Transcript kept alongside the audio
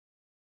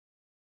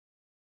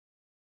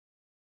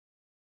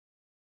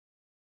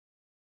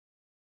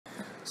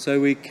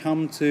So we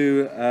come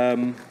to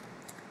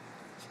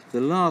the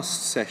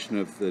last session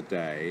of the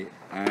day,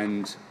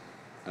 and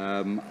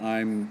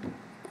I'm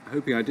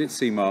hoping I did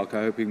see Mark.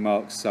 I'm hoping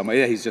Mark's somewhere.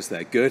 Yeah, he's just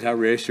there. Good, how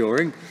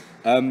reassuring.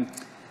 We're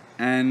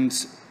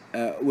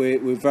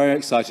very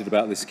excited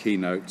about this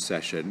keynote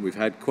session. We've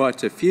had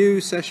quite a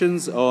few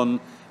sessions on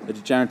a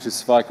degenerative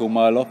cervical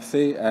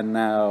myelopathy, and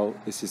now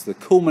this is the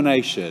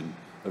culmination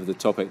of the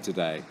topic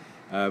today.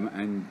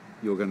 And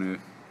you're going to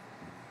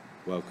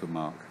welcome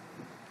Mark.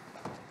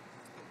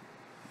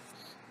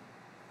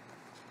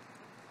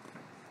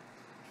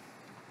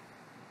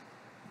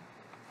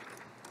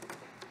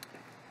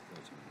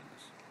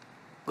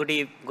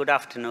 Good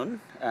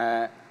afternoon.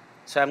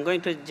 So I'm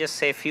going to just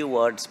say a few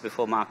words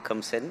before Mark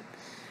comes in.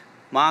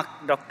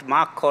 Dr.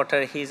 Mark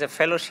Cotter, he's a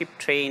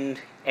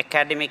fellowship-trained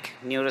academic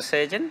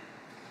neurosurgeon.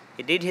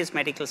 He did his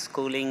medical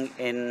schooling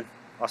in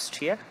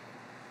Austria,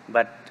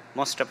 but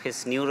most of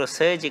his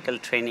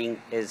neurosurgical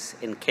training is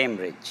in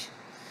Cambridge.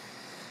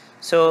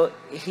 So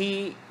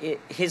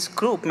his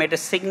group made a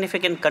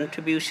significant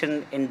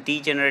contribution in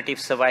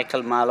degenerative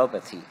cervical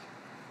myelopathy,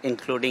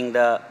 including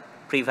the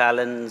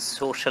prevalence,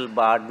 social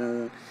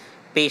burden,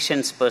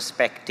 patient's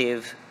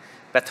perspective,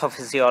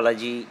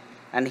 pathophysiology,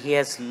 and he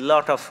has a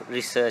lot of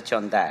research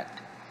on that.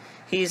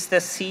 He is the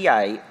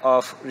CI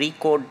of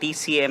RECODE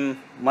DCM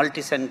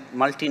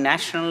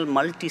multinational,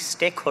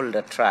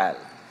 multi-stakeholder trial.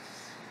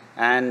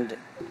 And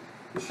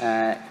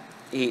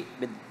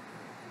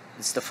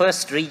it's the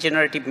first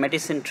regenerative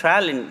medicine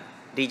trial in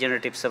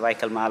degenerative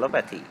cervical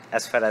myelopathy,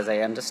 as far as I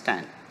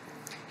understand.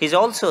 He's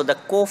also the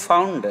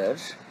co-founder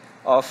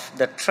of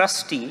the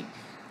trustee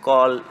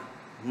called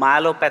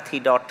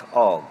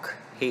myelopathy.org.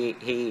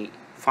 He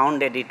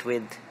founded it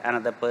with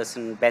another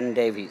person, Ben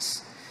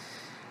Davies.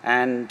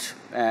 And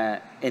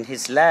in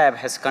his lab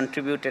has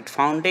contributed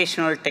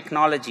foundational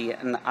technology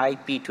and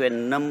IP to a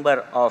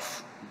number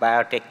of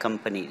biotech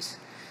companies.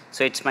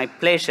 So it's my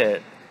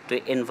pleasure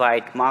to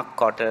invite Mark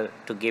Cotter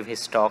to give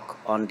his talk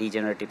on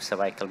degenerative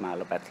cervical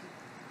myelopathy.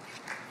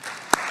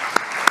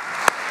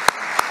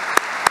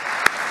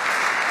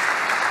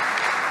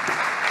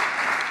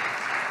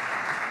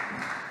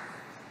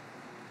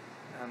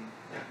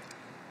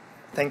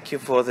 Thank you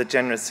for the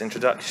generous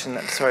introduction.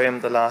 I'm sorry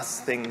I'm the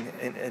last thing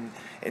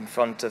in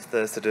front of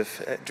the sort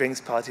of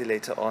drinks party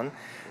later on.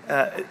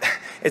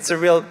 It's a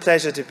real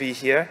pleasure to be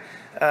here.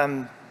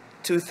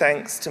 Two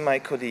thanks to my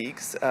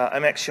colleagues.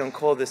 I'm actually on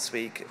call this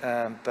week,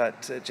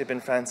 but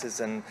Jibin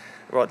Francis and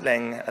Rod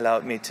Leng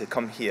allowed me to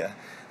come here,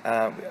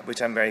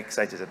 which I'm very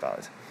excited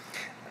about.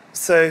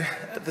 So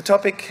the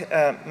topic,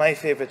 my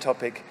favorite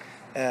topic,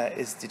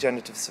 is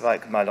degenerative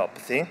cervical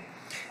myelopathy.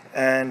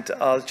 And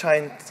I'll try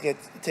and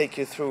take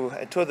you through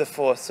a tour de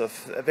force of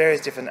various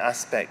different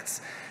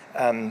aspects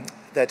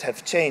that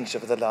have changed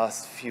over the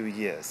last few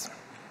years.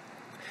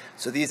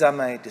 So these are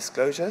my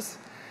disclosures.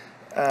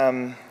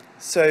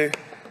 So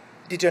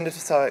degenerative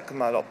cervical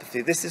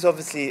myelopathy, this is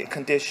obviously a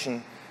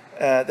condition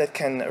that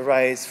can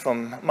arise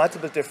from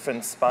multiple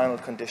different spinal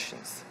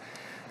conditions.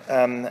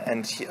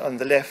 And here on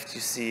the left,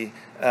 you see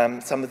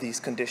some of these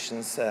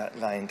conditions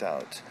lined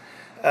out.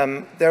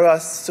 There are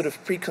sort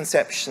of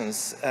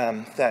preconceptions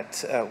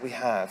that we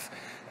have,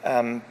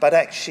 but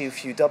actually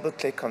if you double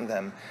click on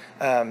them,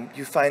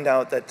 you find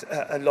out that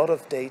a lot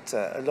of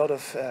data, a lot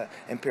of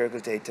empirical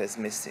data is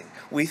missing.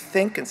 We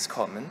think it's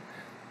common,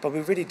 but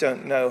we really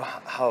don't know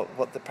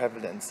what the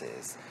prevalence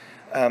is.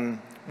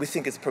 We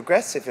think it's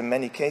progressive in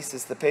many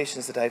cases. The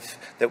patients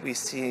that we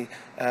see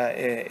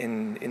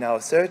in our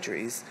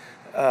surgeries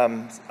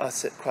are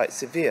quite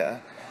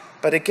severe,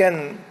 but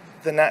again,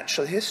 the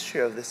natural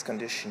history of this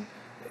condition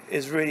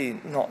is really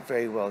not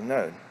very well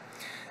known.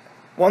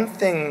 One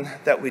thing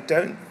that we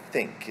don't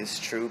think is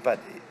true, but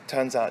it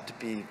turns out to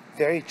be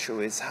very true,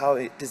 is how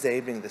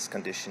disabling this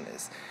condition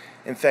is.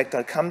 In fact,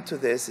 I'll come to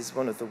this, is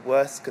one of the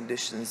worst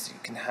conditions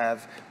you can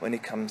have when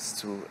it comes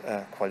to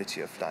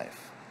quality of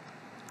life.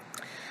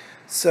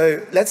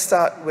 So let's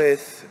start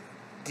with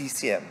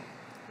DCM.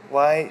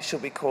 Why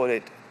should we call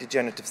it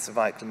degenerative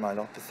cervical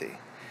myelopathy?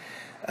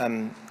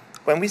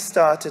 When we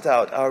started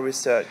out our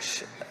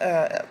research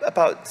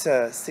about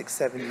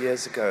 6-7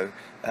 years ago,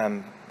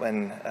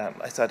 when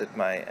I started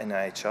my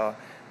NIHR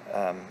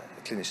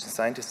Clinician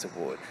Scientist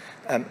Award,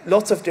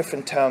 lots of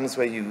different terms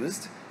were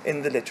used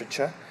in the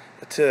literature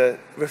to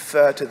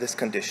refer to this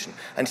condition.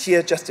 And here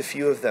are just a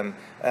few of them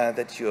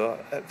that you're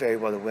very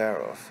well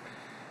aware of.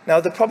 Now,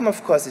 the problem,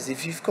 of course, is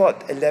if you've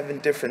got 11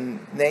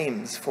 different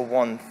names for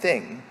one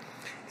thing,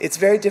 it's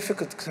very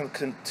difficult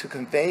to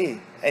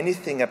convey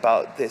anything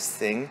about this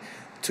thing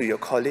to your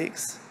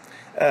colleagues,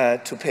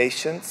 to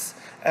patients,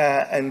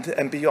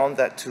 and beyond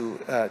that to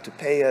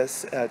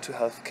payers, to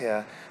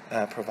healthcare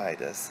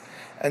providers.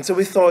 And so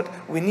we thought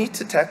we need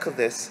to tackle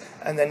this,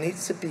 and there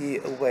needs to be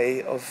a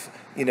way of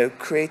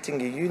creating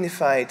a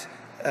unified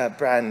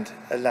brand,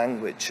 a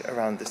language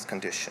around this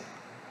condition.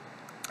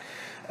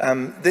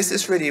 This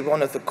is really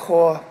one of the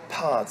core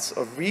parts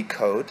of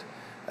RECODE,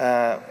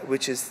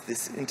 which is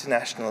this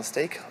international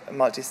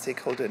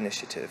multi-stakeholder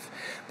initiative.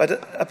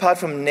 But apart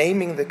from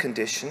naming the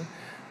condition,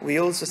 we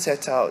also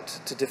set out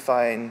to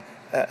define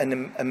a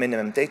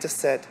minimum data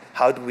set.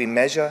 How do we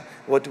measure?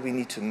 What do we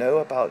need to know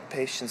about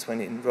patients when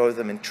we enroll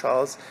them in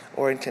trials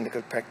or in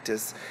clinical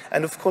practice?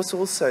 And of course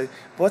also,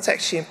 what's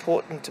actually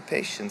important to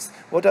patients?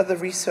 What are the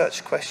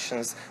research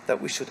questions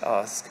that we should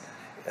ask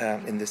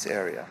in this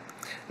area?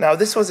 Now,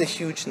 this was a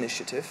huge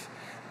initiative.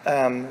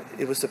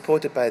 It was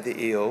supported by the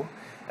EO.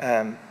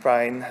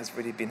 Brian has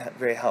really been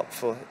very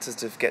helpful to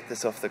sort of get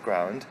this off the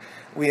ground.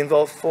 We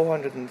involved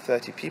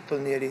 430 people,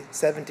 nearly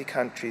 70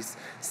 countries,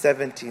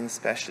 17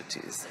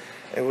 specialties.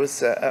 It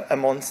was a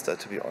monster,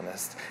 to be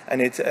honest,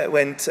 and it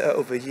went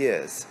over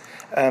years.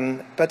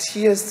 But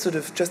here's sort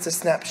of just a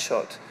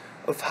snapshot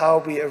of how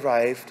we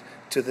arrived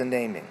to the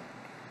naming.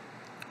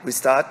 We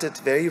started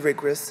very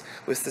rigorous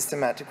with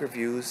systematic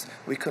reviews.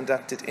 We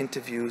conducted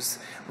interviews.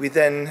 We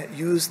then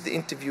used the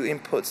interview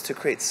inputs to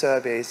create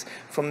surveys.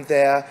 From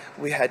there,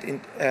 we had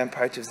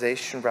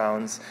prioritization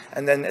rounds.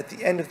 And then at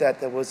the end of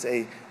that, there was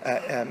a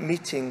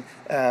meeting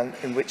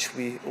in which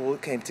we all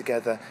came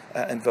together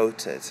and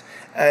voted.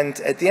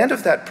 And at the end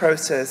of that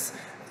process,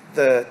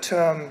 the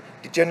term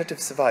degenerative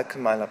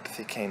cervical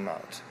myelopathy came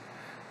out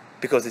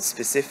because it's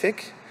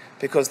specific,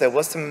 because there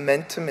was some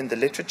momentum in the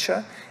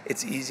literature.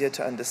 It's easier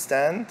to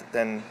understand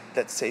than,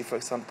 let's say, for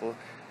example,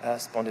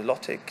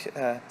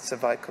 spondylotic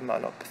cervical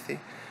myelopathy.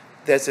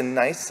 There's a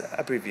nice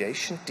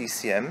abbreviation,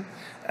 DCM,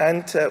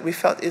 and we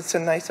felt it's a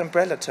nice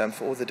umbrella term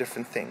for all the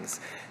different things.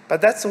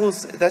 But that's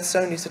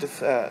only sort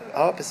of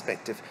our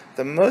perspective.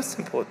 The most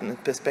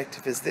important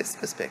perspective is this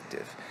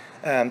perspective.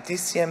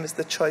 DCM is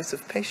the choice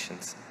of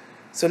patients.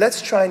 So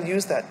let's try and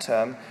use that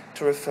term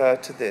to refer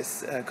to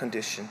this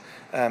condition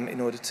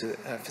in order to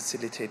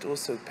facilitate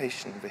also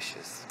patient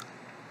wishes.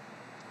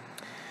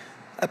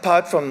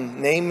 Apart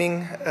from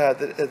naming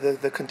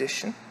the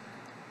condition,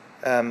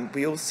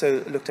 we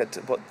also looked at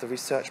what the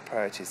research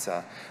priorities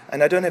are.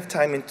 And I don't have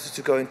time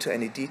to go into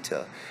any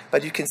detail,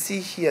 but you can see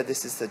here,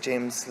 this is the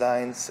James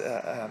Lind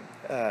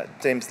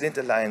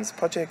Alliance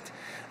project.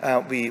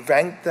 We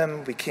ranked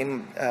them. We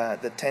came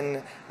the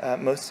 10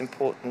 most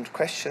important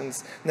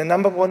questions. The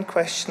number one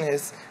question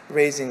is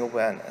raising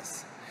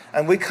awareness.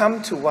 And we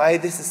come to why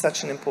this is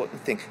such an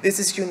important thing. This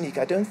is unique.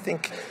 I don't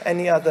think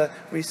any other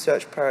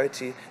research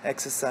priority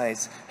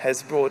exercise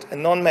has brought a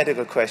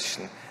non-medical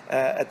question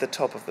at the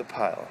top of the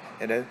pile,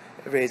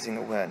 raising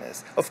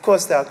awareness. Of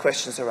course, there are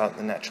questions around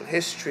the natural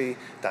history,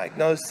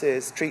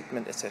 diagnosis,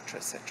 treatment, etc.,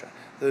 etc.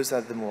 Those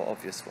are the more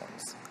obvious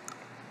ones.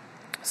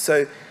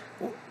 So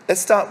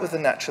let's start with the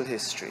natural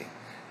history.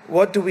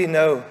 What do we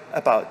know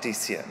about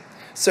DCM?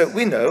 So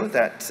we know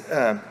that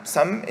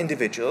some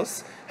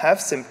individuals have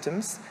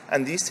symptoms,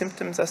 and these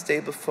symptoms are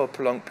stable for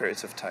prolonged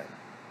periods of time.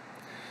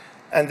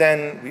 And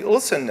then we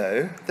also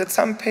know that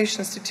some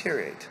patients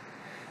deteriorate.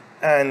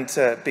 And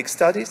big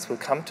studies, we'll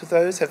come to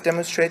those, have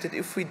demonstrated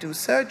if we do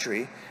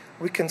surgery,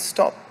 we can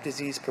stop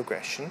disease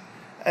progression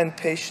and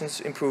patients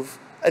improve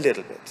a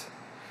little bit.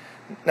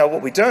 Now,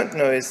 what we don't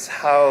know is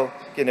how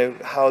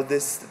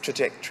this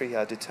trajectory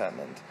are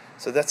determined.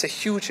 So that's a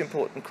huge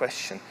important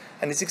question,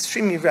 and it's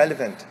extremely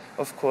relevant,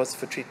 of course,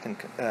 for treatment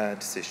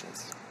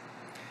decisions.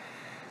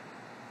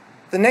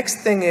 The next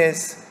thing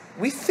is,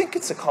 we think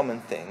it's a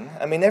common thing.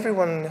 I mean,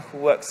 everyone who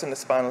works in a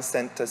spinal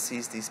center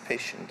sees these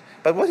patients.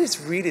 But what is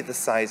really the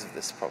size of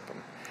this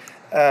problem?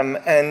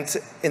 And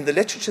in the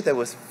literature, there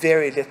was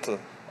very little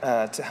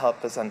to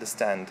help us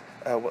understand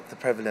what the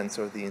prevalence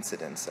or the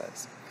incidence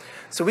is.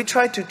 So we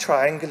tried to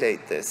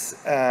triangulate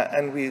this,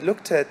 and we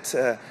looked at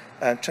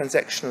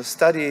transactional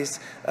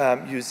studies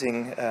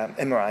using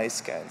MRI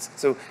scans.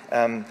 So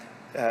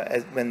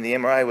when the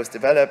MRI was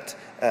developed,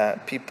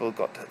 people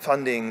got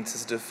funding to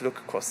sort of look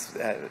across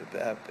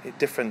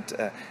different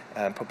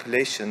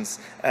populations,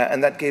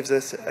 and that gives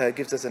us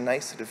a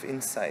nice sort of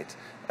insight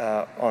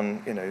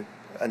on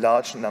a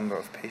large number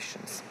of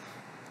patients.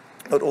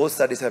 Not all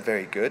studies are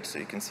very good, so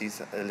you can see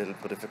a little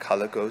bit of a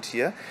color code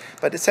here.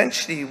 But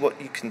essentially, what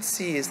you can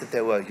see is that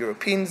there were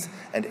Europeans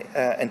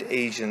and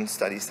Asian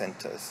study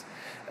centers.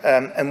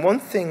 And one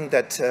thing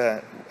that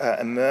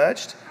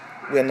emerged,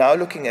 we're now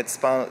looking at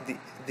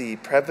the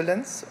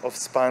prevalence of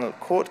spinal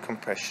cord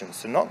compression,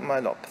 so not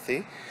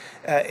myelopathy,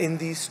 in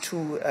these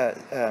two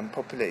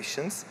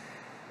populations,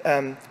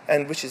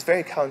 and which is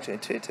very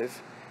counterintuitive.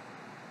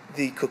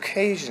 The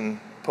Caucasian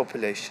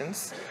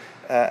populations,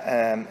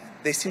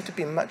 they seem to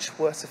be much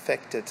worse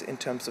affected in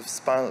terms of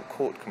spinal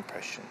cord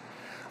compression.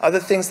 Other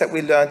things that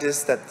we learned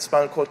is that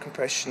spinal cord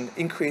compression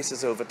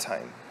increases over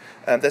time.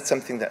 That's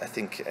something that I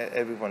think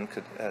everyone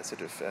could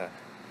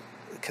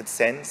could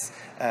sense.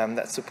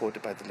 That's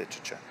supported by the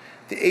literature.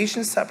 The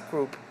Asian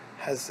subgroup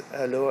has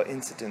a lower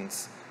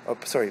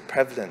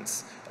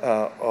prevalence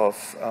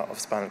of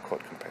spinal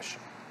cord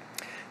compression.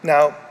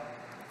 Now,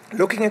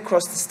 looking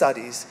across the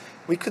studies,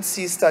 we could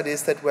see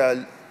studies that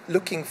were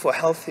looking for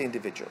healthy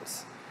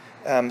individuals.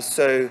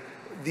 So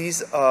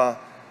these are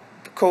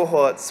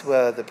cohorts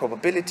where the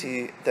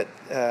probability that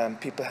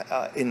people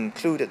are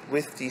included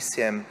with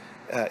DCM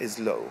is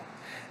low.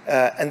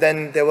 And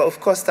then there were, of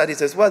course,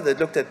 studies as well that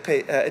looked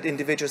at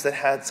individuals that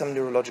had some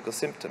neurological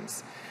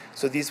symptoms.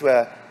 So these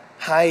were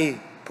high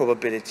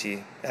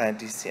probability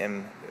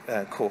DCM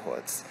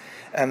cohorts.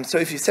 So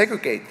if you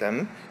segregate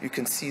them, you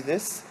can see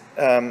this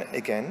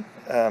again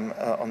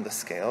on the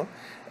scale.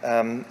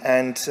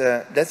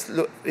 Let's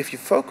look, if you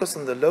focus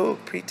on the low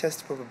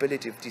pretest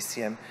probability of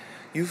DCM,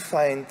 you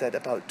find that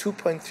about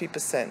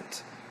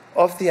 2.3%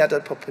 of the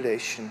adult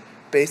population,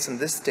 based on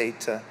this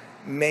data,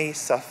 may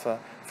suffer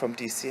from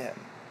DCM.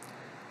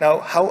 Now,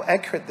 how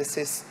accurate this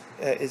is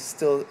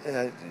still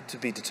to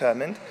be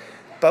determined,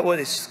 but what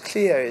is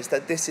clear is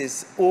that this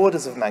is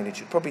orders of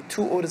magnitude, probably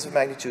 2 orders of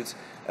magnitude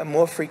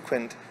more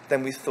frequent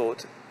than we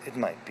thought it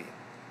might be.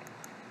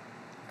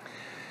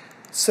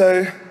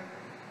 So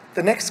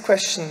the next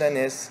question then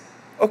is,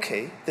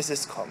 okay, this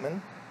is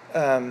common.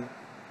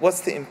 What's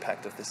the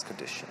impact of this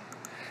condition?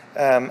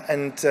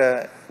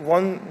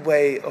 One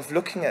way of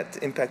looking at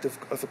the impact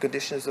of a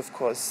condition is, of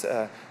course,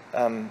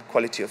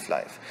 quality of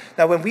life.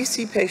 Now, when we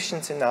see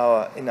patients in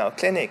our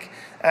clinic,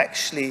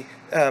 actually,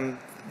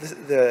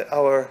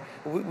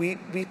 we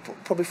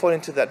probably fall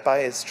into that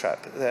bias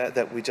trap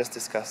that we just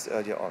discussed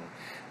earlier on.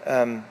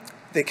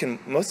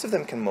 Most of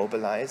them can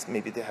mobilize,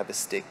 maybe they have a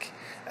stick.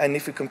 And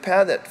if we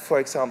compare that, for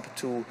example,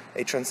 to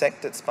a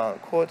transected spinal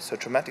cord, so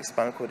traumatic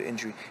spinal cord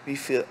injury, we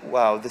feel,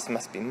 wow, this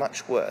must be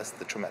much worse,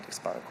 the traumatic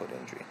spinal cord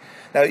injury.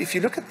 Now, if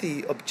you look at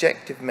the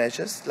objective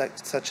measures,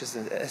 such as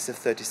an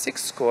SF-36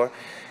 score,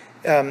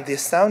 the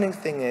astounding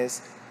thing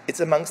is it's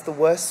amongst the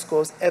worst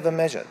scores ever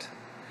measured.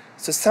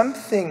 So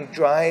something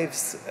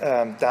drives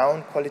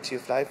down quality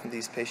of life in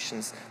these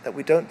patients that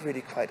we don't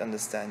really quite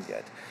understand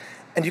yet.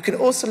 And you can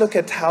also look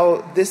at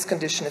how this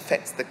condition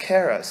affects the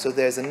carer. So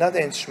there's another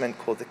instrument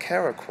called the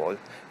carer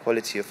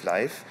quality of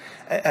life.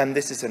 And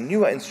this is a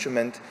newer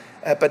instrument.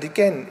 But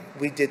again,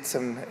 we did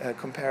some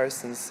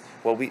comparisons.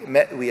 Well,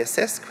 we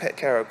assessed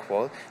carer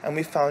qual, and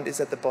we found it's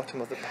at the bottom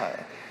of the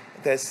pile.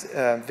 There's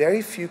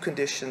very few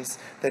conditions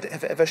that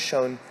have ever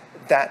shown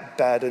that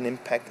bad an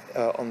impact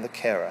on the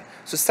carer.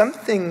 So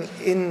something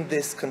in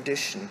this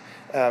condition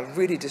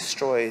really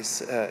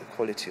destroys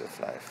quality of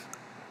life.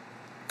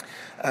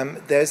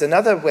 There's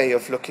another way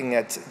of looking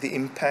at the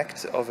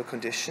impact of a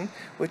condition,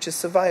 which is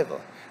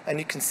survival. And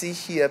you can see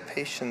here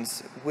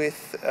patients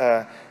with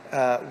cervical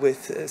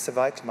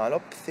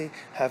myelopathy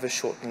have a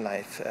shortened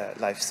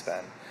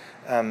lifespan.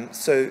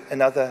 So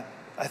another,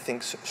 I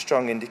think,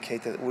 strong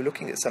indicator that we're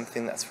looking at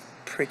something that's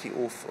pretty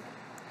awful.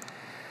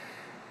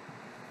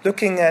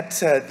 Looking at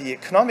the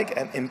economic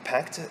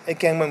impact,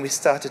 again, when we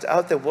started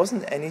out, there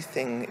wasn't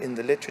anything in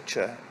the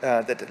literature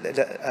that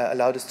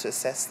allowed us to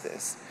assess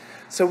this.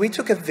 So we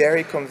took a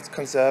very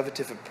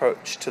conservative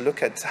approach to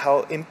look at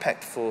how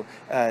impactful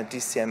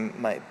DCM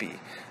might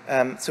be.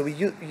 So we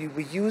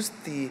used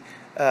the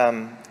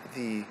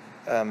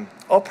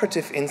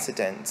operative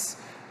incidence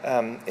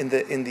in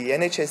the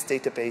NHS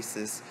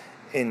databases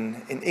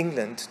in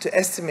England to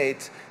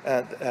estimate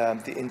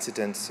the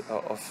incidence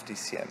of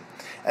DCM.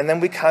 And then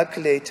we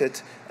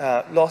calculated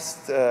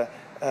lost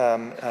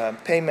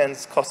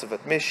payments, cost of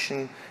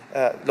admission,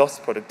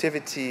 lost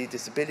productivity,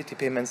 disability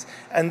payments,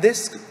 and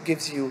this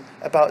gives you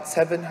about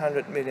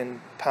 £700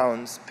 million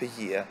per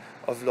year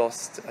of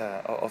lost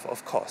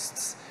of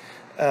costs.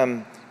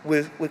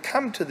 We'll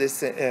come to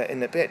this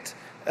in a bit.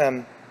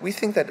 We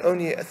think that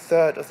only a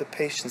third of the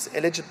patients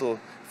eligible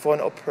for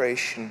an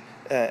operation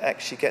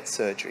actually get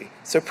surgery.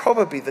 So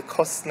probably the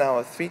costs now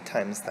are 3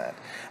 times that.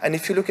 And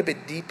if you look a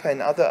bit deeper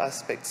in other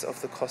aspects of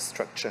the cost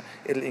structure,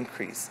 it'll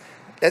increase.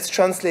 Let's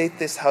translate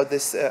this, how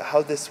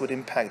this would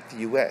impact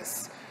the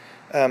US.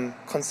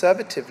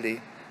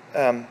 Conservatively,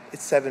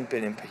 it's 7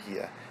 billion per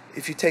year.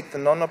 If you take the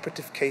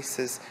non-operative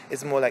cases,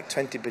 it's more like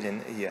 20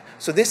 billion a year.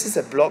 So this is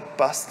a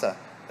blockbuster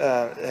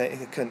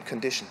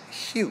condition,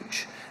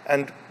 huge.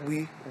 And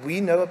we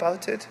know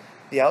about it,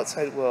 the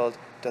outside world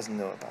doesn't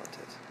know about it.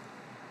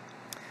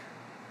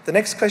 The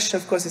next question,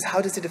 of course, is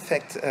how does it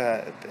affect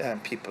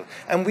people?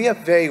 And we are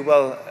very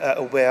well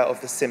aware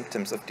of the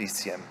symptoms of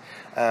DCM,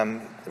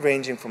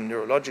 ranging from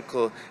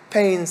neurological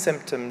pain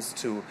symptoms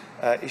to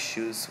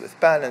issues with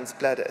balance,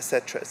 bladder,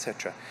 etc.,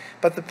 etc.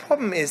 But the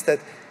problem is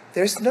that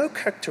there's no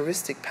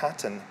characteristic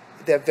pattern.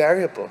 They're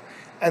variable.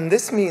 And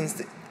this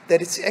means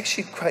that it's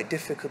actually quite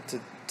difficult to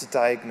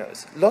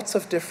diagnose. Lots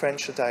of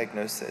differential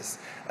diagnoses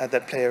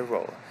that play a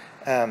role.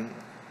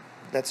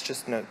 Let's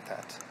just note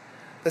that.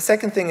 The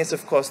second thing is,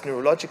 of course,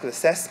 neurological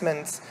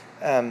assessments.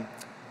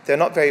 They're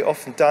not very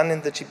often done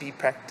in the GB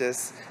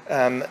practice,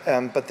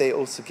 but they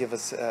also give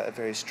us a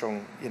very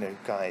strong,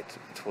 guide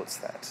towards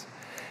that.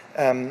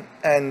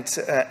 And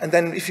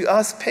then if you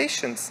ask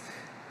patients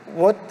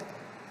what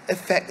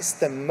affects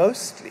them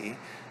mostly,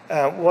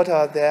 what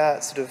are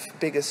their sort of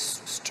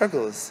biggest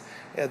struggles,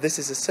 this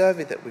is a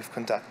survey that we've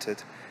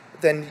conducted,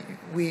 then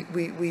we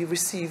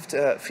received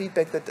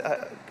feedback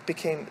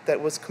that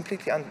was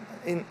completely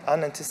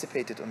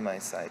unanticipated on my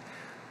side.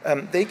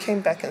 They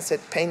came back and said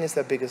pain is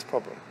their biggest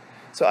problem.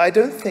 So I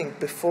don't think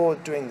before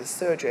doing the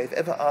surgery I've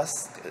ever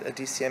asked a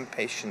DCM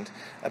patient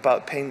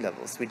about pain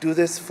levels. We do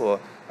this for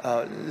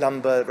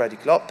lumbar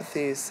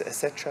radiculopathies,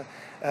 etc.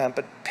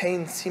 But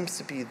pain seems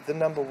to be the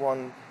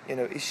 #1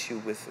 issue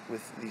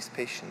with these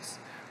patients.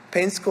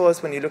 Pain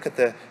scores, when you look at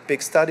the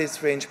big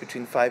studies, range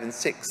between 5 and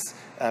 6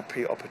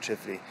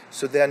 preoperatively.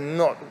 So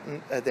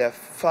they're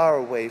far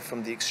away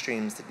from the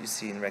extremes that you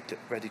see in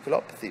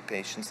radiculopathy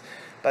patients.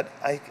 But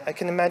I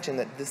can imagine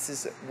that this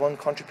is one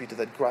contributor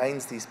that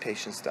grinds these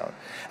patients down.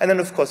 And then,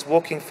 of course,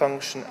 walking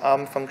function,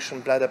 arm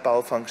function, bladder,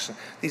 bowel function.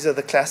 These are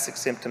the classic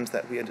symptoms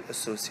that we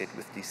associate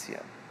with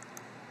DCM.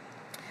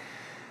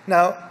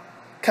 Now,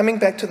 coming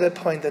back to the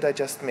point that I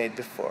just made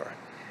before,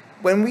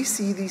 when we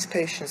see these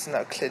patients in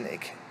our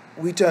clinic,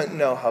 we don't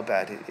know how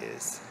bad it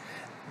is,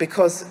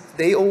 because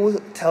they all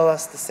tell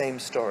us the same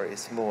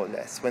stories, more or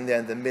less, when they're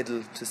in the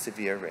middle to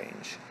severe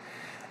range.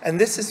 And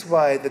this is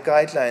why the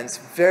guidelines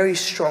very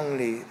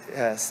strongly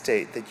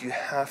state that you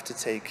have to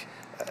take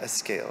a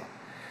scale.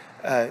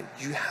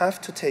 You have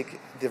to take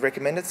the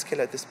recommended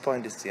scale at this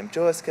point is the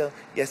MJOA scale.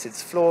 Yes,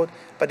 it's flawed,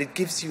 but it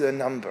gives you a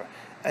number.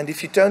 And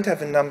if you don't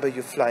have a number,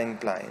 you're flying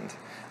blind.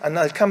 And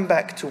I'll come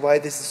back to why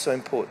this is so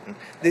important.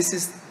 This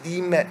is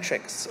the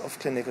metrics of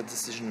clinical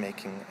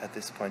decision-making at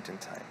this point in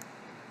time.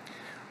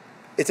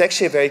 It's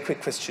actually a very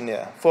quick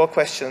questionnaire. 4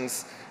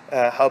 questions.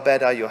 How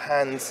bad are your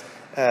hands?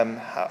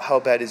 How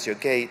bad is your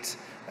gait?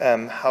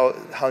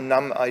 How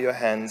numb are your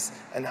hands?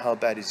 And how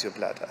bad is your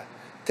bladder?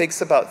 It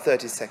takes about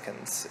 30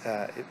 seconds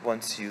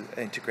once you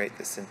integrate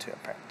this into your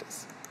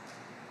practice.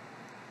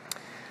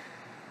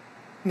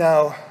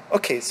 Now,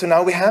 okay, so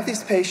now we have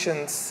these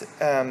patients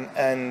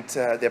and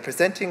they're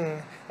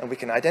presenting, and we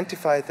can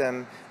identify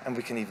them, and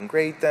we can even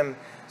grade them.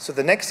 So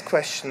the next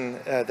question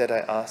that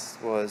I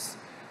asked was,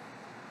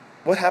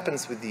 what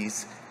happens with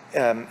these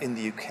in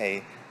the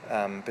UK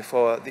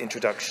before the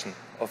introduction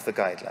of the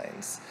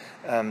guidelines?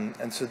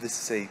 And so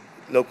this is a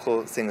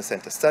local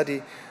single-center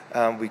study.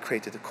 We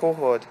created a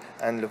cohort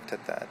and looked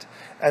at that.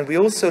 And we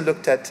also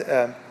looked at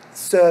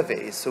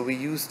surveys. So we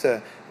used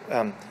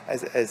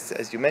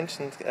as you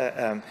mentioned,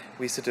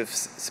 we sort of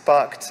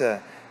sparked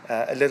a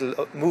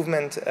little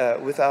movement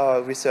with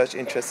our research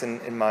interest in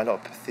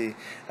myelopathy.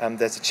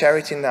 There's a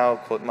charity now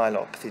called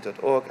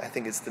myelopathy.org. I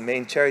think it's the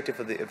main charity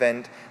for the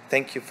event.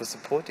 Thank you for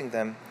supporting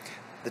them.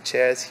 The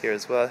chair is here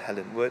as well,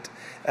 Helen Wood.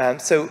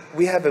 So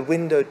we have a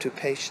window to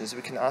patients.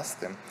 We can ask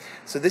them.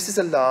 So this is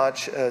a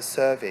large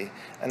survey,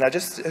 and I'll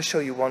just show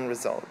you one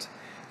result.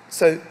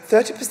 So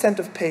 30%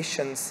 of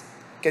patients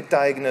get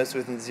diagnosed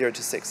within 0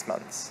 to 6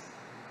 months.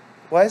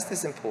 Why is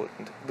this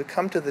important? We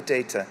come to the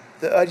data.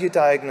 The earlier you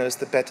diagnose,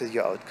 the better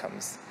your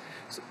outcomes.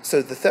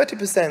 So the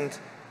 30%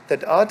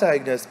 that are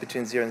diagnosed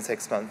between 0 and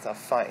 6 months are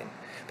fine.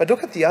 But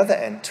look at the other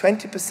end.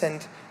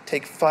 20%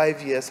 take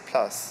 5 years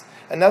plus.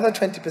 Another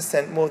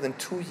 20% more than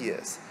 2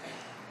 years.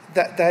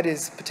 That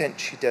is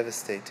potentially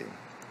devastating.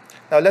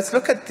 Now let's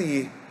look at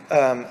the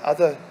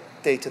other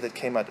data that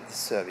came out of the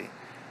survey.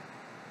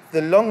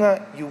 The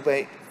longer you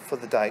wait for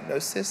the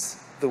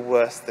diagnosis, the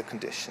worse the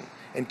condition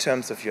in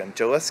terms of your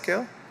MJOA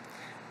scale.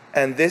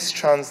 And this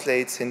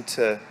translates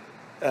into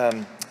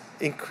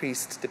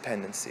increased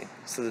dependency.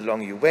 So the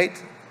longer you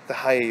wait, the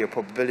higher your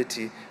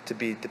probability to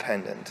be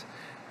dependent,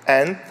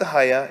 and the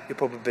higher your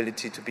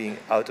probability to being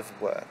out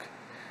of work.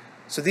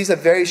 So these are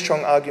very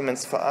strong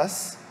arguments for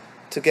us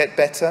to get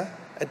better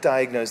at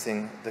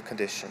diagnosing the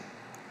condition.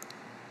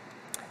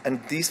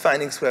 And these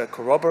findings were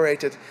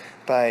corroborated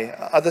by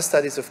other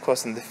studies, of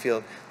course, in the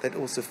field that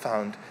also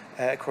found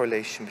a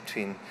correlation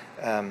between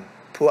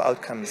poor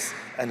outcomes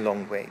and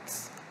long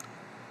waits.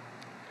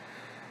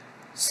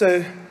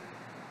 So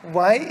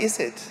why is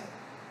it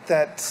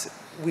that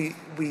we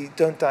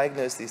don't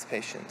diagnose these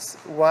patients?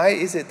 Why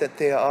is it that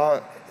they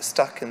are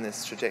stuck in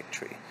this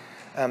trajectory?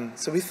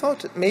 So we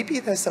thought maybe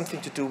there's something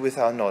to do with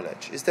our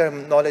knowledge. Is there a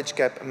knowledge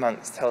gap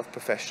amongst health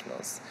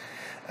professionals?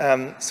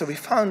 So we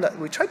found that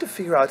we tried to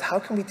figure out how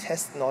can we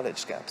test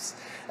knowledge gaps.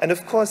 And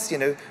of course, you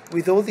know,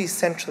 with all these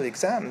central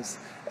exams,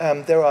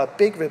 there are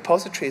big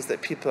repositories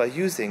that people are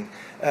using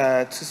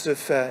to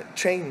sort of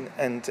train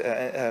and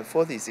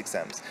for these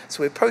exams.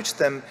 So we approached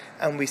them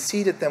and we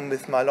seeded them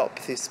with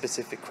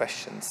myelopathy-specific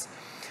questions.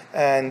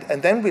 And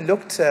then we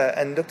looked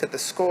at the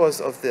scores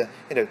of the,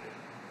 you know,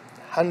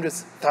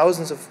 hundreds,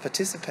 thousands of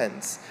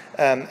participants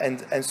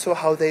and saw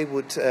how they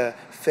would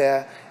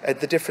fare at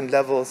the different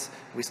levels.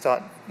 We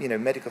start, you know,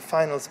 medical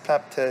finals,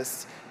 PLAB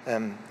tests,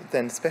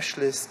 then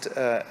specialist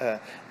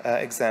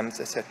exams,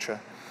 etc.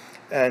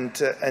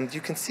 And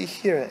you can see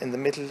here in the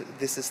middle,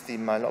 this is the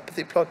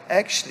myelopathy plot.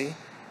 Actually,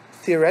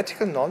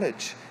 theoretical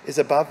knowledge is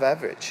above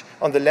average.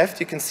 On the left,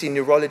 you can see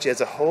neurology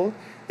as a whole.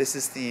 This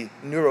is the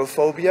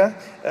neurophobia.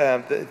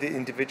 The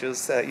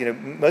individuals, you know,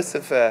 most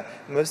of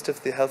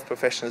the health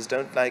professionals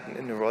don't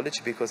like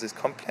neurology because it's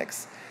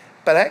complex.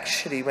 But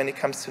actually, when it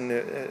comes to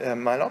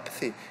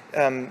myelopathy,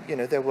 you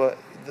know,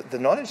 the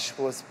knowledge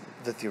was,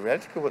 the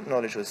theoretical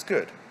knowledge was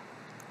good.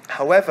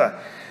 However,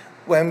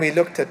 when we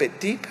looked a bit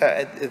deeper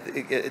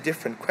at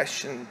different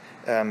question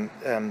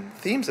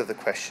themes of the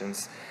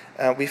questions,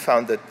 we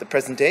found that the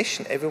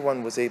presentation,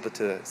 everyone was able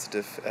to sort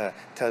of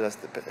tell us,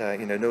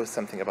 you know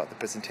something about the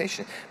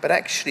presentation. But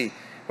actually,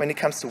 when it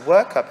comes to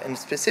workup and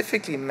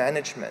specifically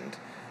management,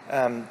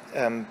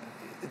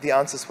 the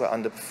answers were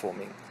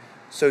underperforming.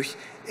 So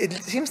it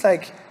seems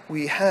like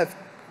we have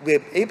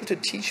we're able to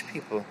teach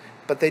people,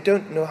 but they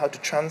don't know how to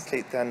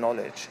translate their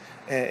knowledge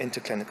into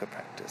clinical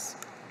practice.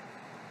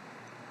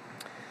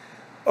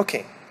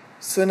 Okay,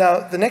 so now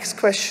the next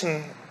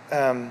question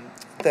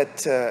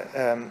that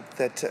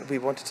we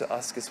wanted to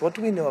ask is, what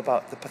do we know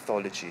about the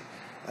pathology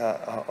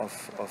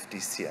of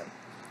DCM?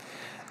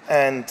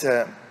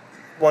 And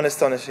one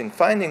astonishing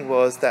finding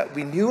was that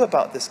we knew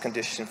about this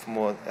condition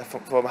for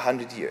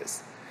 100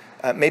 years,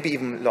 maybe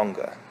even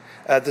longer.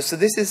 So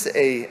this is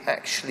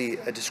actually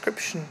a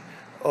description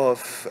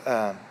of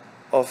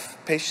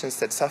patients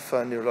that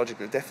suffer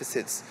neurological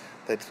deficits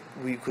that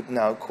we could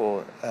now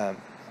call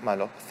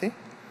myelopathy.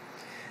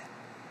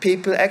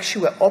 People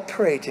actually were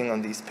operating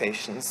on these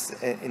patients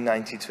in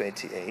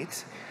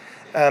 1988,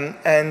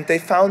 and they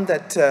found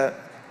that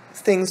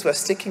things were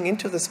sticking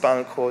into the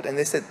spinal cord, and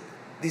they said,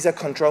 these are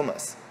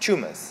chondromas,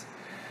 tumors.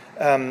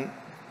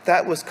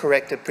 That was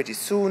corrected pretty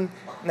soon.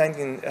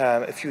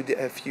 A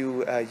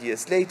few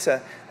years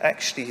later,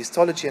 actually,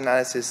 histology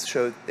analysis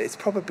showed that it's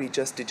probably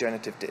just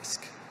degenerative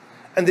disc.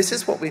 And this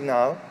is what we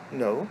now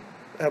know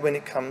when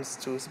it comes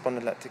to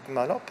spondyloepileptic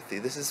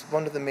myelopathy. This is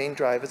one of the main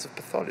drivers of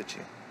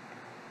pathology.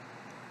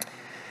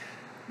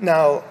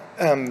 Now,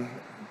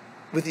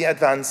 with the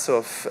advance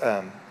of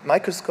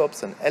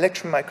microscopes and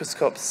electron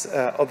microscopes,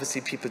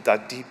 obviously people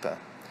dug deeper.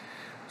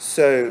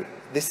 So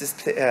this is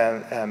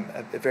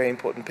a very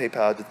important paper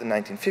out of the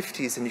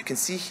 1950s, and you can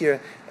see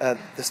here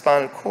the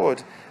spinal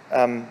cord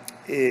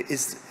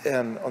is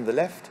on the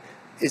left,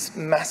 is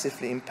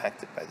massively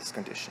impacted by this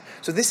condition.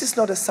 So this is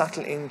not a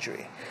subtle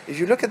injury. If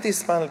you look at these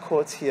spinal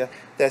cords here,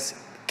 there's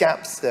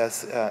gaps,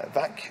 there's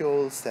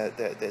vacuoles,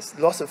 there's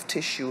loss of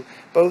tissue,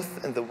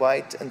 both in the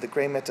white and the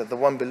gray matter. The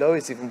one below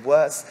is even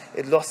worse.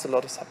 It lost a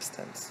lot of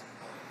substance.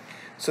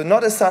 So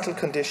not a subtle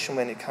condition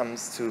when it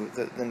comes to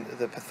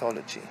the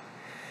pathology.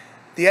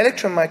 The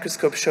electron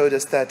microscope showed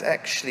us that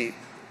actually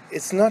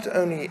it's not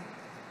only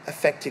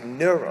affecting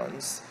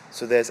neurons,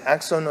 so there's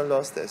axonal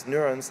loss, there's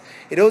neurons,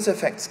 it also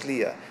affects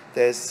glia.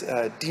 There's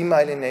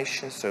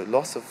demyelination, so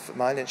loss of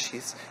myelin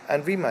sheaths,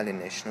 and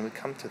remyelination, and we'll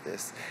come to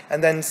this.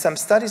 And then some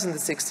studies in the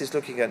 60s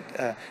looking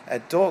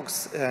at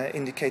dogs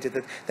indicated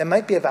that there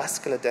might be a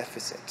vascular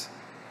deficit.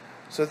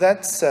 So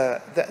that's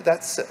a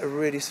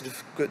really sort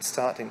of good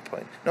starting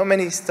point. Not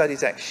many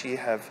studies actually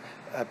have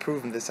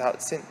proven this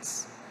out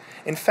since.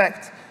 In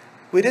fact,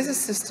 we did a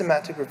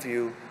systematic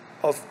review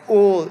of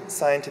all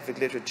scientific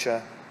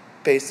literature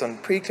based on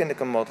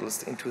preclinical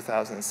models in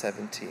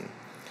 2017.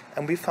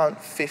 And we found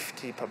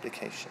 50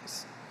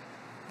 publications.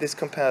 This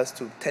compares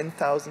to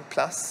 10,000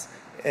 plus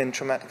in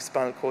traumatic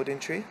spinal cord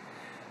injury.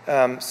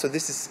 So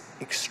this is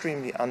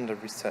extremely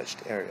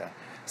under-researched area.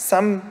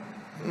 Some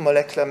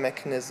molecular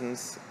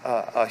mechanisms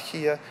are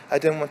here. I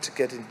don't want to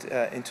get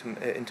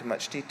into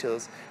much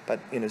details, but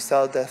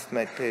cell death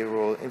might play a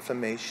role,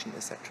 inflammation,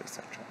 etc.,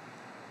 etc.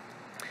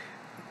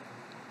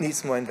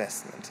 Needs more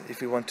investment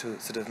if we want to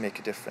sort of make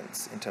a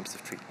difference in terms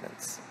of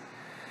treatments.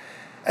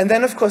 And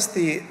then, of course,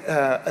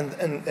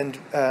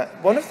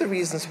 one of the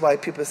reasons why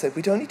people say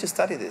we don't need to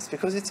study this,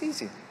 because it's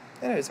easy.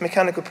 It's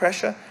mechanical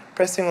pressure,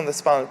 pressing on the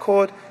spinal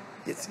cord,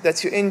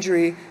 that's your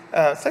injury.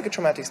 It's like a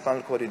traumatic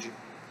spinal cord injury.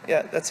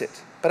 Yeah, that's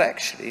it. But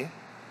actually,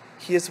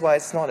 here's why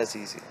it's not as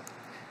easy.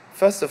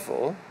 First of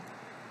all,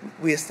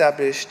 we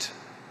established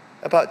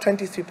about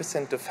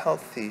 23% of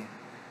healthy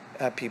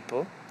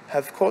people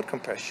have cord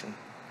compression,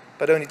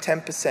 but only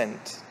 10%,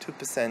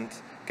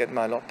 2% get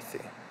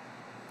myelopathy.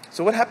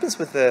 So what happens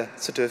with the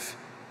sort of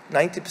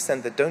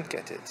 90% that don't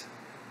get it?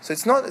 So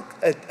it's not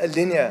a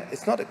linear,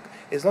 it's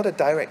not a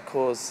direct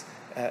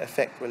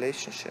cause-effect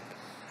relationship.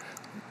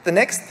 The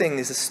next thing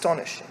is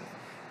astonishing.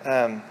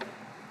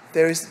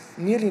 There is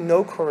nearly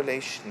no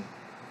correlation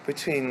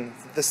between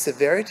the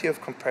severity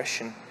of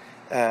compression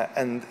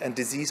and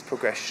disease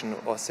progression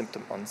or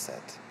symptom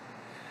onset.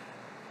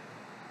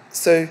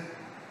 So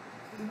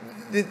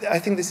I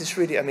think this is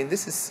really,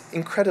 this is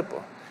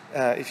incredible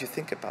if you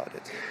think about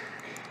it.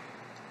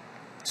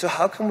 So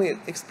how can we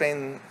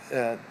explain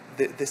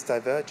this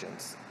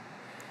divergence?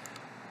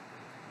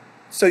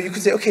 So you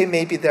could say, okay,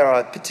 maybe there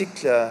are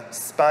particular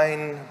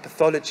spine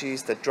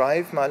pathologies that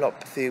drive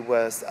myelopathy,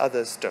 whereas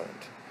others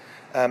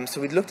don't.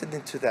 So we looked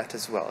into that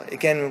as well.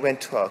 Again, we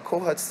went to our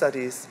cohort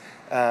studies,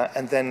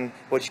 and then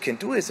what you can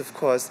do is, of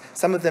course,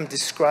 some of them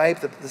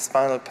describe the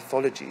spinal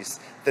pathologies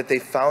that they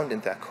found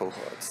in their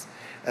cohorts.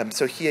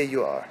 So here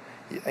you are.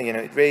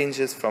 It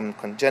ranges from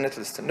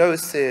congenital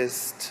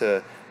stenosis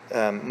to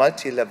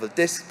multi-level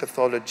disc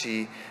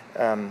pathology,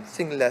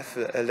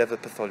 single-level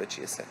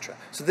pathology, etc.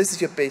 So this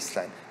is your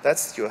baseline.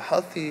 That's your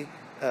healthy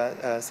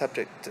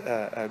subject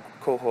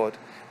cohort,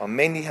 or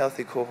mainly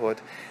healthy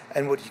cohort.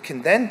 And what you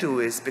can then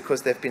do is,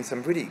 because there have been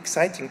some really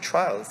exciting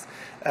trials,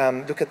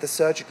 look at the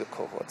surgical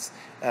cohorts.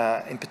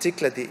 In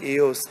particular, the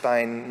EO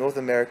Spine North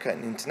America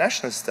and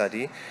International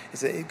study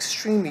is an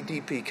extremely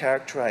deeply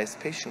characterized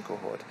patient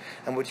cohort.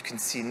 And what you can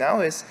see now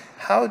is,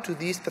 how do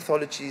these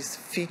pathologies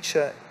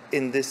feature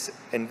in this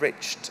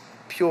enriched,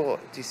 pure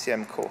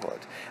DCM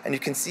cohort? And you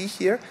can see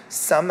here,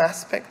 some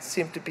aspects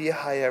seem to be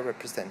higher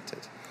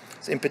represented.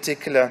 So in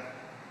particular,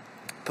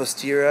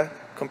 posterior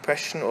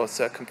compression or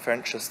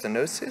circumferential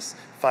stenosis,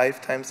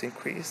 5 times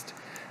increased.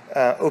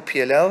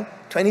 OPLL,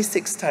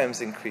 26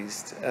 times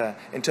increased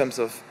in terms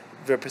of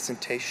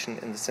representation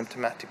in the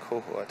symptomatic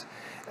cohort.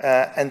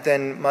 And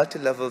then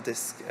multi-level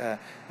disc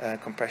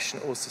compression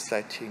also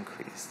slightly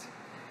increased.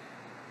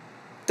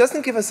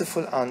 Doesn't give us a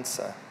full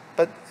answer,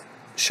 but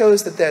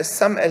shows that there are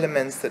some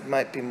elements that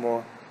might be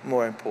more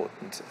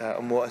important,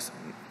 or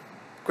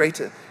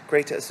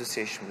greater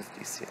association with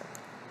DCM.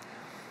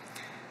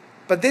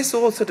 But this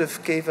all sort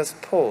of gave us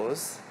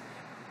pause,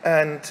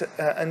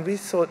 and we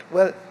thought,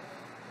 well,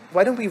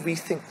 why don't we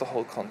rethink the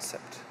whole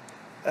concept?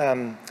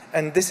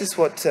 And this is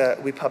what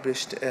we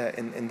published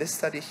in this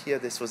study here.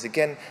 This was,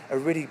 again, a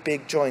really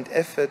big joint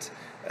effort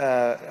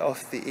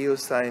of the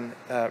Eosign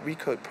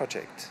Recode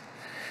project.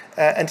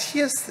 And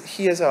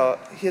here's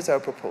our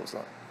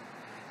proposal.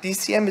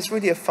 DCM is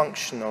really a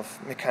function of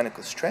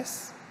mechanical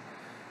stress,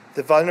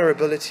 the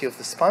vulnerability of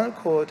the spinal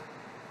cord,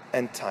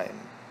 and time.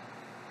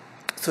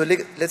 So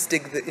let's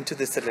dig into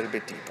this a little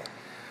bit deeper.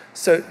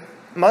 So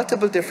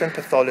multiple different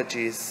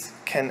pathologies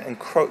can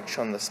encroach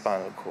on the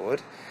spinal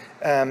cord.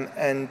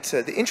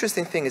 The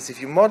interesting thing is, if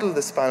you model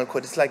the spinal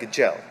cord, it's like a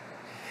gel.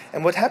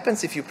 And what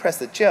happens if you press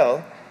the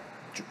gel,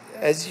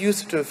 as you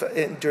sort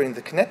of, during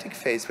the kinetic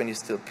phase, when you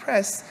still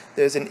press,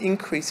 there's an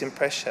increase in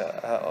pressure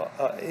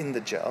in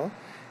the gel.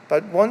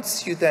 But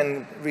once you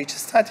then reach a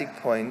static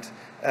point,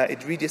 it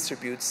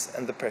redistributes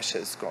and the pressure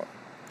is gone.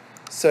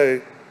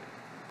 So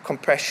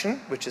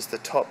compression, which is the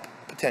top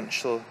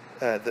potential,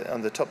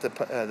 on the top,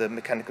 the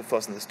mechanical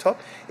force on this top,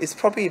 is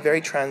probably a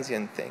very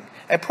transient thing.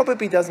 And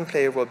probably doesn't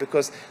play a role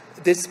because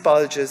these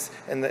bulges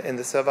in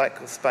the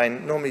cervical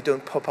spine normally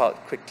don't pop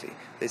out quickly.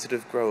 They sort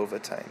of grow over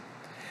time.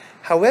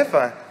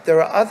 However, there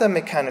are other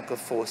mechanical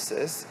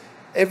forces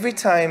every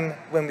time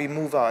when we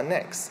move our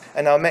necks,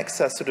 and our necks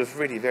are sort of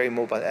really very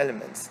mobile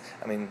elements.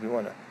 I mean,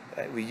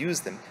 we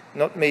use them.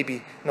 Not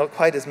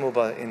quite as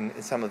mobile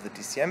in some of the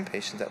DCM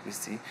patients that we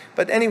see.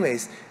 But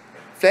anyways,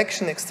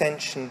 flexion,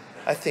 extension,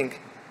 I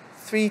think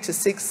 3 to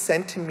 6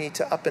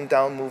 centimeter up and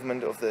down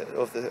movement of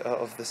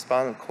the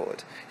spinal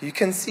cord. You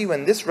can see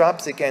when this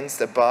rubs against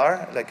a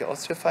bar, like an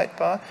osteophyte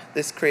bar,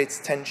 this creates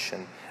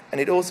tension,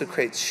 and it also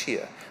creates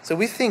shear. So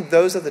we think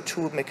those are the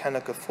two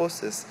mechanical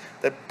forces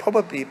that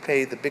probably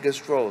play the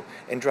biggest role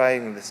in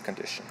driving this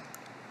condition.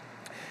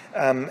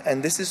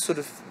 And this is sort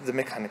of the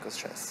mechanical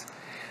stress.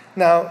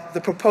 Now,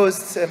 the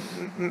proposed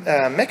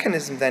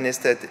mechanism then is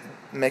that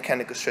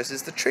mechanical stress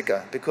is the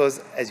trigger, because,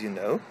 as you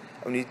know,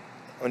 only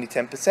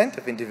 10%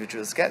 of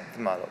individuals get the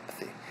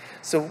myelopathy.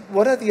 So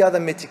what are the other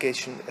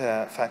mitigation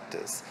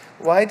factors?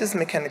 Why does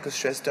mechanical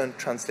stress don't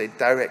translate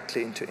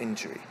directly into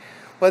injury?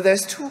 Well,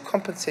 there's two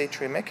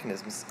compensatory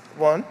mechanisms.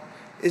 One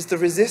is the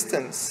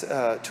resistance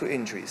to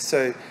injuries.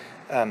 So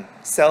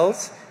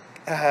cells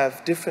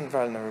have different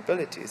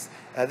vulnerabilities.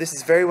 This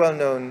is very well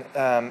known,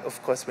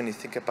 of course, when you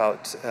think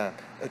about a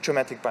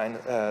traumatic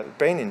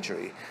brain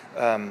injury.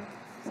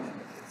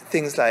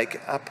 Things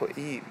like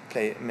ApoE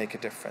make a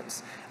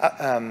difference.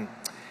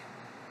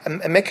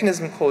 A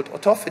mechanism called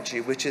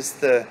autophagy, which is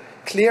the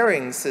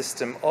clearing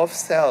system of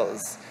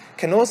cells,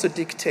 can also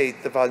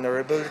dictate the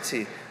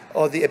vulnerability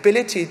or the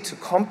ability to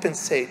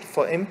compensate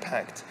for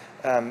impact,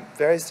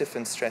 various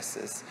different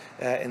stresses,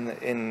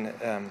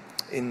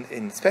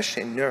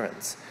 especially in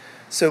neurons.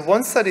 So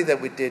one study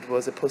that we did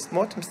was a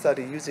post-mortem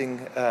study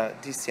using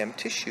DCM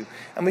tissue,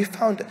 and we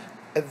found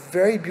a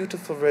very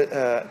beautiful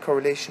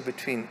correlation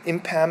between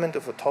impairment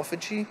of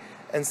autophagy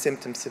and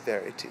symptom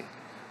severity.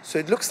 So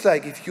it looks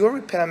like if your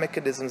repair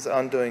mechanisms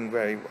aren't doing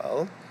very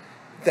well,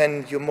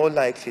 then you're more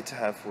likely to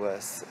have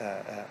worse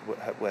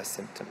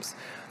symptoms.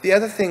 The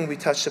other thing we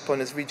touched upon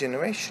is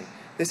regeneration.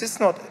 This is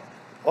not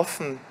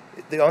often,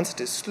 the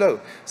onset is slow.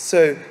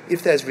 So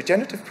if there's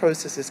regenerative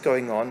processes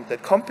going on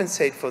that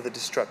compensate for the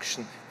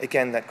destruction,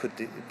 again, that could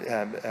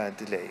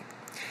delay.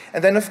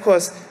 And then, of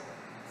course,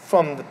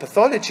 from the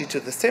pathology to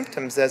the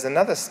symptoms, there's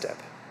another step.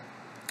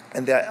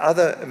 And there are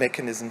other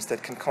mechanisms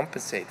that can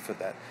compensate for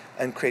that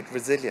and create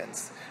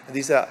resilience. And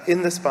these are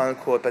in the spinal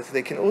cord, but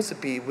they can also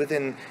be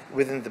within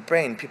the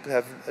brain. People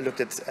have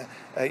looked at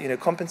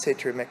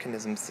compensatory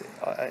mechanisms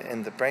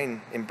in the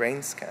brain, in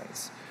brain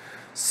scans.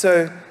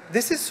 So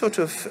this is sort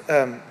of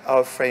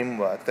our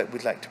framework that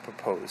we'd like to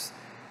propose.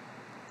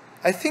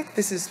 I think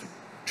this is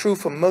true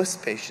for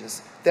most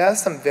patients. There are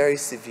some very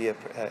severe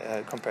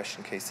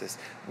compression cases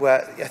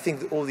where I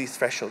think all these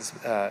thresholds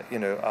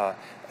are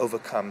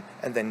overcome,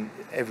 and then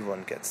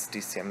everyone gets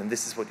DCM, and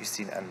this is what you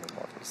see in animal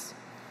models.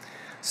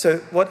 So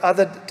what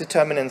other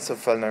determinants of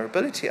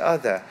vulnerability are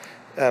there?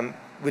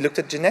 We looked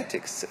at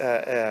genetics.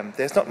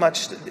 There's not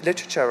much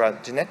literature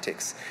around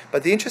genetics,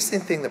 but the interesting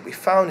thing that we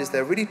found is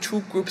there are really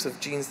two groups of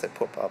genes that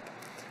pop up.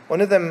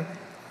 One of them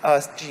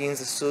are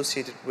genes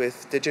associated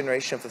with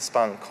degeneration of the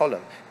spinal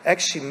column,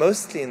 actually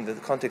mostly in the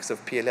context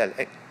of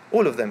PLL,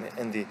 all of them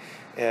in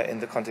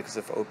the context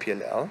of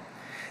OPLL.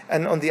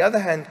 And on the other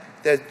hand,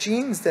 there are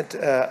genes that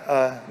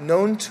are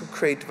known to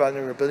create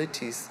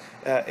vulnerabilities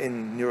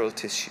in neural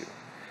tissue.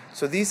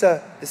 So this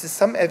is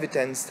some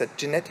evidence that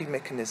genetic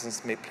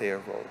mechanisms may play a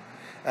role.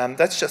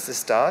 That's just a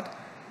start.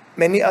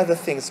 Many other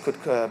things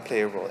could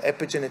play a role.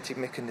 Epigenetic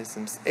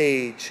mechanisms,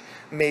 age,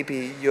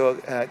 maybe your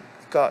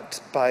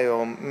gut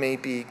biome,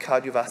 maybe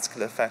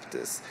cardiovascular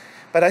factors.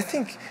 But I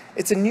think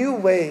it's a new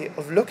way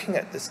of looking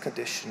at this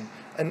condition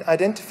and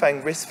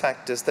identifying risk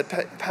factors that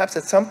perhaps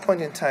at some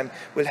point in time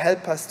will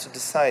help us to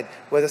decide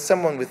whether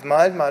someone with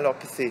mild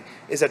myelopathy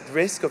is at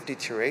risk of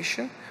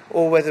deterioration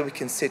or whether we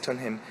can sit on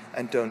him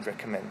and don't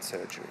recommend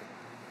surgery.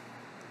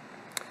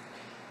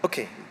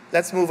 Okay,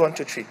 let's move on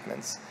to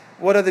treatments.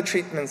 What are the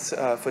treatments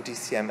for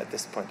DCM at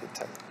this point in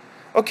time?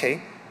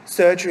 Okay,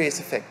 surgery is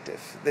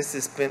effective. This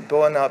has been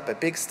borne out by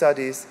big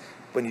studies.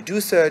 When you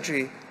do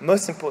surgery,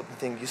 most important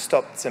thing, you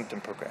stop symptom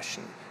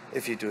progression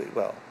if you do it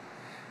well.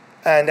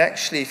 And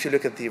actually, if you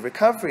look at the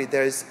recovery,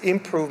 there is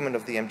improvement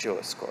of the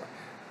MGO score.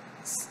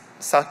 It's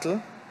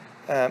subtle.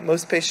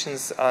 Most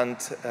patients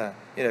aren't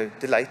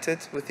delighted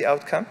with the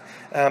outcome,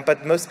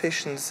 but most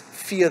patients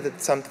feel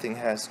that something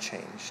has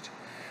changed.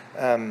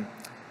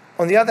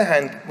 On the other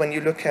hand, when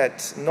you look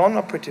at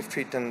non-operative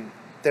treatment,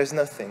 there's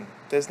nothing.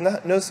 There's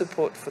no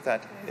support for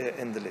that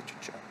in the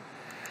literature.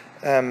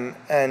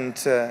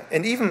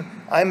 And even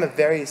I'm a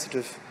very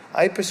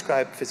I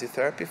prescribe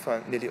physiotherapy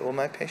for nearly all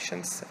my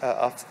patients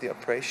after the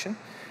operation,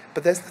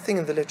 but there's nothing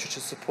in the literature to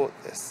support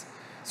this.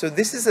 So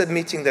this is a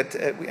meeting that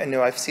I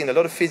know I've seen a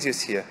lot of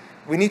physios here.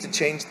 We need to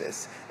change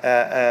this.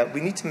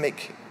 We need to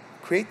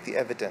create the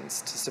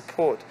evidence to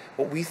support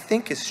what we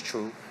think is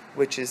true,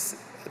 which is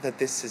that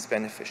this is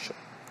beneficial.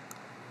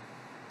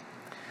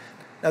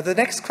 Now the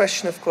next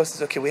question, of course,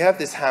 is, okay, we have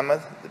this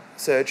hammer,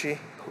 surgery,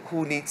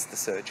 who needs the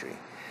surgery?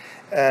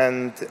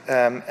 And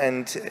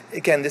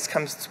again, this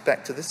comes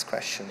back to this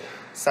question.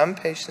 Some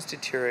patients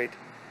deteriorate.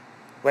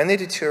 When they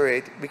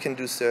deteriorate, we can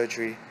do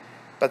surgery,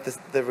 but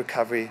the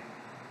recovery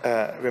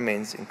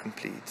remains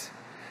incomplete.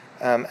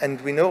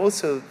 And we know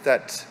also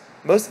that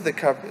most of the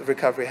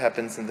recovery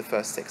happens in the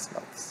first 6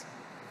 months.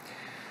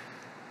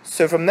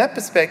 So from that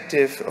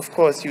perspective, of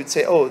course, you'd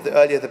say, oh, the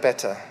earlier the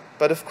better.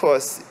 But of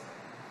course,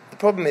 the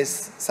problem is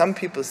some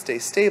people stay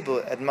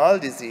stable at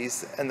mild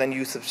disease, and then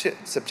you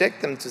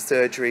subject them to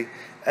surgery,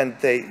 and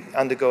they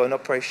undergo an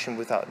operation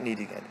without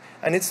needing it.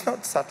 And it's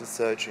not subtle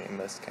surgery in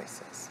most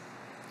cases.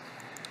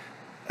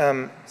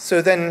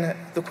 So then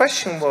the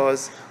question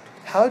was,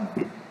 how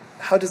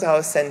does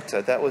our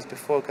center, that was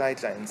before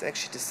guidelines,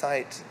 actually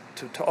decide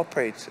to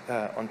operate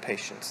on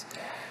patients?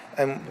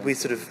 And we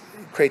sort of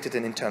created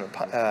an internal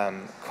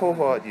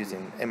cohort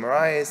using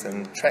MRIs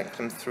and tracked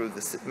them through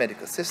the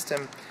medical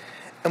system.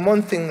 And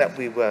one thing that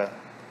we were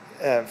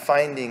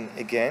finding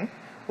again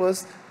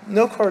was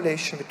no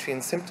correlation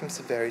between symptom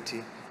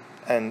severity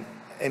and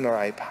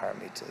MRI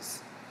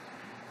parameters.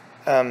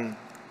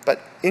 But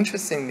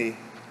interestingly,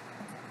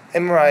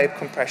 MRI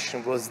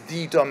compression was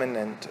the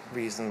dominant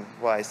reason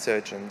why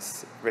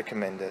surgeons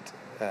recommended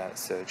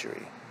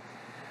surgery.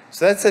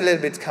 So that's a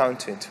little bit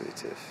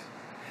counterintuitive.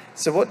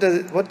 So what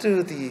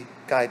do the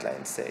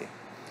guidelines say?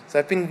 So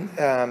I've been,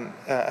 I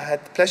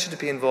had the pleasure to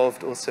be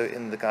involved also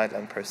in the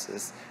guideline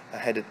process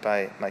headed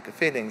by Michael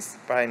Fehlings.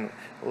 Brian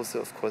also,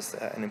 of course,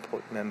 an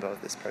important member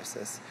of this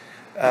process.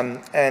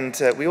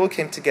 And we all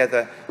came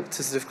together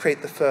to sort of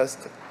create the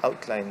first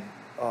outline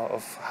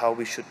of how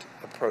we should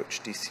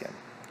approach DCM.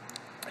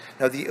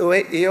 Now, the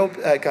EO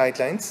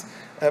guidelines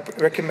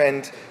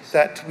recommend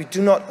that we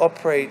do not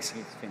operate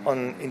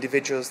on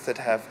individuals that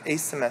have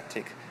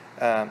asymptomatic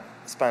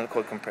spinal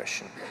cord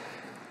compression.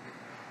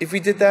 If we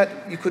did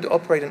that, you could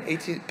operate on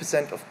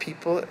 80% of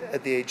people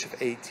at the age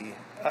of 80.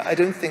 I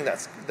don't think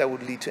that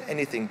would lead to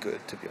anything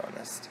good, to be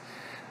honest.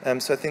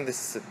 So I think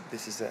this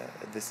is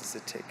a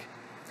tick.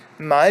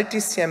 Mild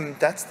DCM,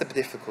 that's the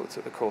difficult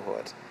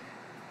cohort.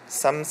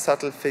 Some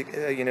subtle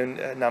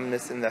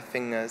numbness in their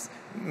fingers,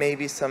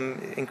 maybe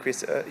some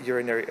increased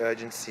urinary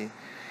urgency.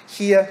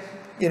 Here,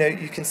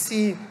 you can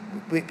see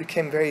we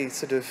became very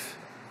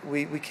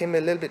we became a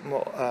little bit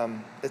more,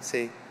 let's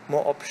say,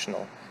 more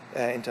optional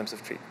in terms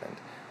of treatment.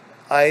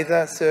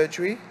 Either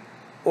surgery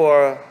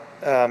or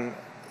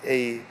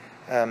a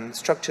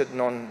structured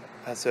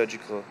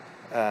non-surgical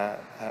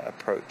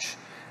approach.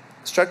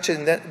 Structured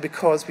in that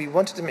because we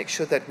wanted to make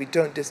sure that we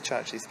don't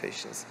discharge these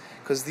patients,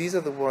 because these are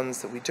the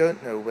ones that we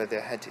don't know where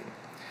they're heading.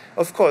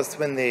 Of course,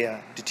 when they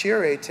are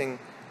deteriorating,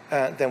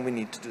 then we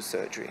need to do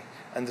surgery.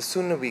 And the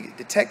sooner we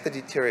detect the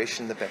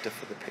deterioration, the better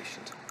for the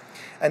patient.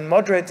 And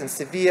moderate and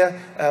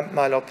severe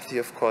myelopathy,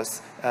 of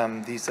course,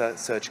 these are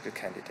surgical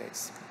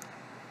candidates.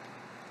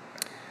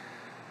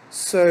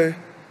 So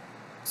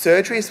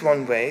surgery is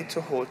one way to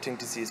halting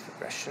disease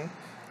progression.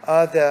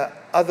 Are there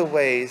other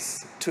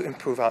ways to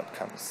improve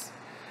outcomes?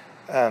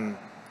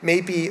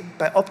 Maybe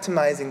by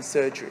optimizing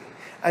surgery.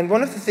 And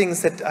one of the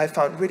things that I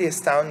found really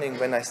astounding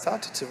when I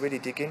started to really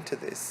dig into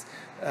this,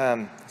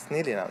 it's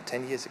nearly now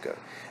 10 years ago,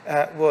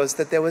 was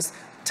that there was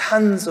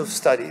tons of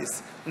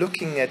studies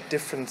looking at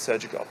different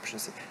surgical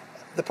options.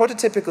 The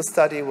prototypical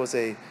study was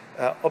a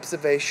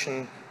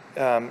observation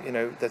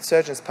that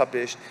surgeons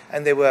published,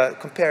 and they were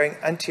comparing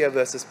anterior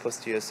versus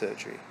posterior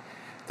surgery.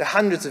 There are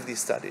hundreds of these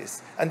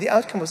studies, and the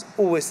outcome was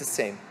always the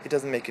same. It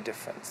doesn't make a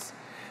difference.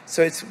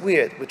 So it's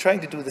weird. We're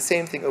trying to do the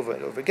same thing over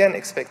and over again,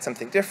 expect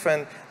something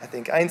different. I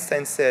think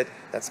Einstein said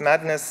that's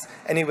madness.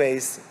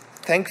 Anyways,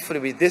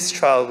 thankfully, this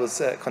trial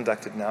was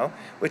conducted now,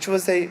 which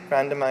was a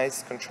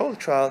randomized controlled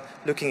trial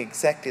looking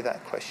exactly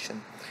that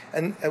question.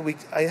 And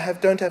I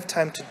don't have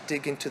time to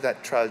dig into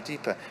that trial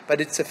deeper,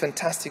 but it's a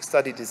fantastic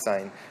study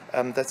design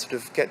that sort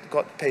of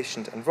got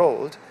patient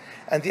enrolled.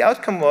 And the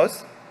outcome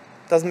was,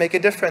 doesn't make a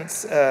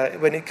difference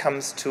when it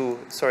comes to,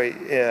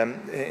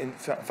 in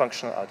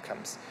functional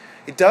outcomes.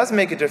 It does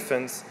make a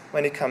difference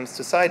when it comes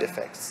to side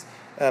effects.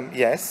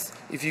 Yes,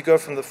 if you go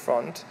from the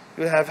front,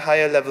 you'll have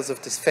higher levels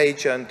of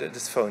dysphagia and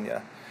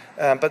dysphonia.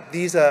 But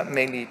these are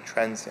mainly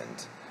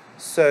transient.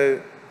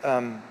 So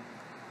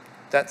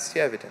that's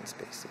the evidence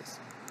basis.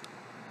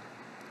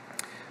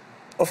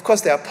 Of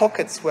course, there are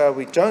pockets where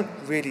we don't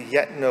really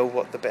yet know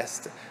what the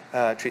best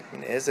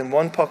treatment is. And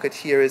one pocket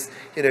here is,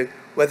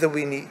 whether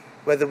we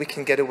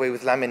can get away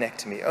with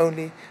laminectomy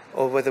only,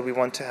 or whether we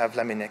want to have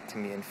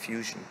laminectomy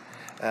infusion.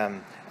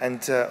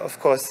 Of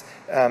course,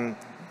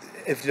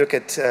 if you look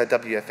at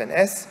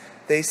WFNS,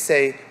 they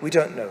say, we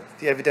don't know.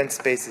 The evidence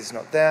base is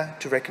not there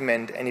to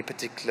recommend any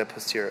particular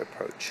posterior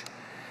approach.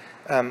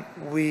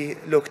 We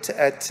looked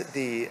at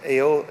the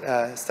AO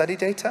study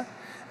data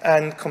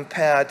and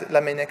compared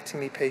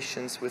laminectomy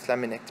patients with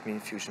laminectomy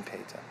infusion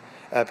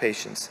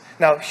patients.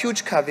 Now,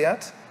 huge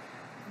caveat,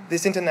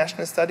 this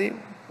international study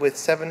with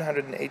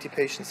 780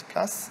 patients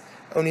plus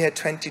only had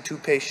 22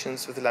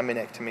 patients with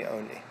laminectomy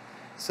only.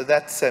 So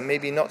that's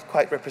maybe not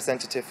quite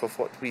representative of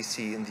what we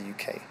see in the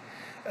UK.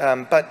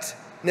 But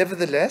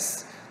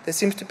nevertheless, there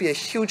seems to be a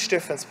huge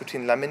difference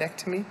between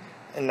laminectomy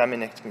and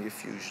laminectomy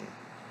infusion.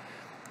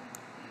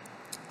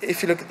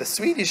 If you look at the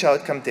Swedish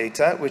outcome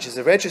data, which is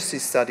a registry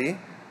study,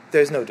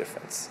 there's no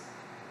difference.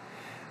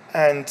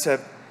 And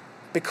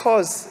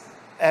because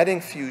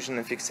adding fusion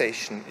and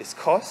fixation is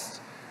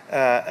cost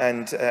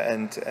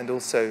and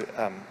also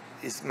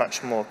is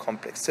much more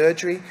complex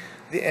surgery,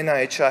 the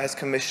NIHR has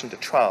commissioned a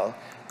trial,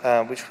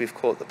 which we've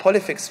called the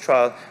Polyfix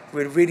trial,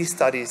 where it really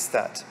studies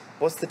that.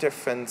 What's the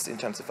difference in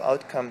terms of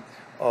outcome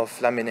of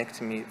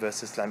laminectomy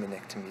versus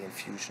laminectomy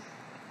infusion?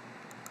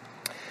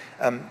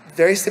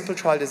 Very simple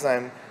trial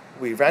design.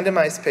 We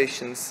randomize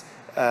patients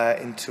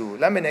into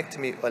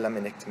laminectomy or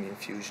laminectomy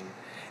infusion.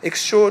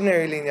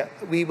 Extraordinarily,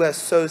 we were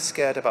so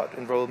scared about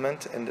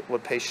enrollment and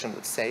what patient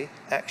would say.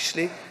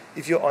 Actually,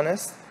 if you're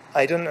honest,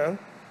 I don't know.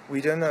 We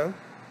don't know.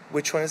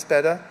 Which one is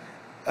better?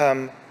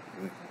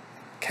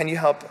 Can you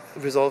help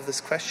resolve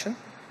this question?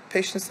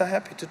 Patients are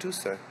happy to do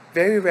so.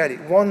 Very rarely,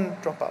 one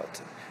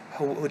dropout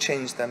who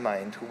changed their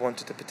mind, who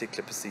wanted a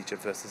particular procedure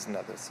versus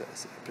another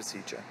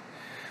procedure.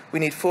 We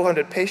need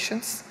 400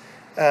 patients.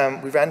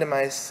 We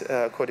randomize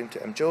according to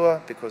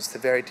MJOA because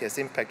severity has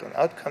impact on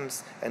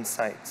outcomes and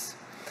sites.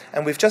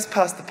 And we've just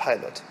passed the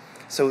pilot.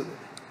 So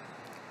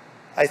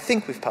I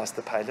think we've passed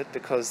the pilot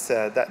because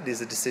that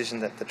is a decision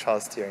that the trial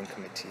steering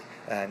committee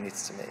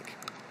needs to make.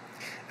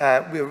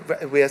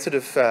 We are sort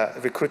of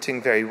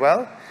recruiting very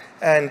well,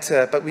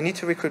 but we need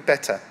to recruit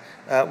better.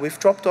 We've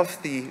dropped off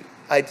the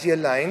ideal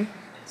line,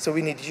 so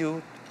we need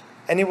you,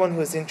 anyone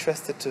who is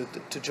interested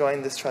to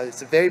join this trial.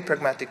 It's a very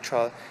pragmatic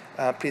trial.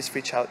 Please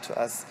reach out to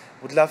us.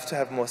 Would love to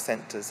have more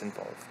centers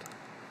involved.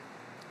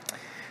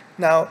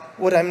 Now,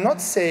 what I'm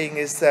not saying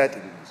is that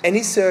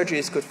any surgery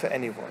is good for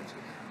anyone.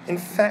 In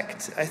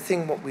fact, I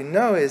think what we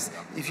know is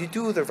if you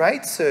do the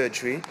right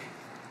surgery,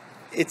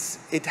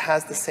 it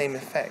has the same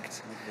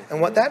effect.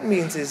 And what that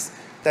means is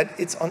that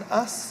it's on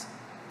us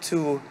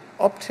to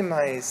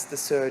optimize the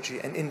surgery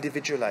and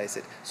individualize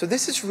it. So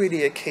this is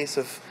really a case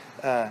of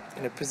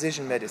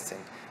precision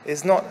medicine.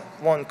 It's not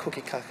one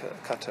cookie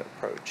cutter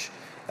approach,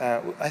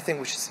 I think,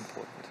 which is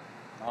important.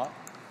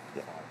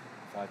 Yeah.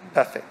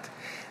 Perfect.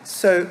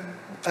 So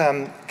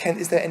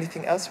is there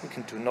anything else we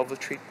can do? Novel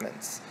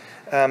treatments.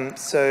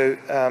 There's a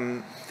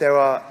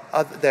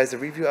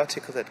review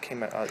article that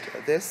came out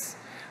of this.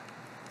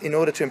 In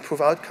order to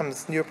improve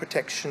outcomes,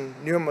 neuroprotection,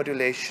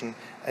 neuromodulation,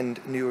 and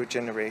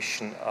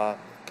neuroregeneration are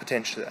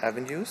potential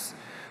avenues.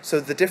 So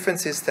the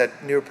difference is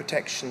that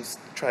neuroprotection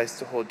tries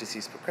to hold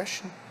disease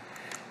progression,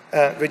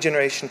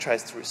 regeneration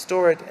tries to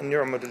restore it, and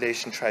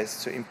neuromodulation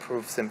tries to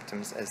improve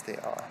symptoms as they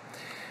are.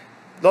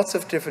 Lots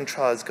of different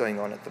trials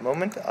going on at the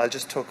moment. I'll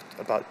just talk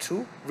about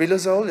two.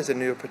 Riluzole is a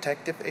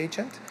neuroprotective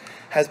agent,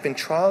 has been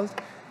trialed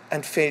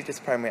and failed its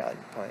primary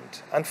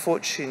endpoint.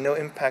 Unfortunately, no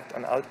impact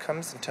on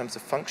outcomes in terms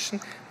of function,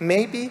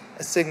 maybe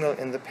a signal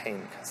in the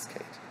pain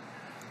cascade.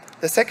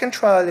 The second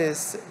trial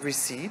is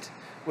RECEDE,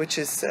 which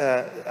is,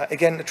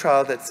 again, a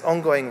trial that's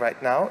ongoing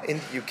right now in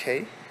the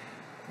UK.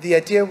 The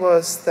idea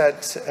was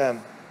that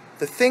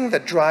the thing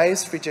that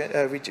drives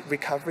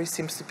recovery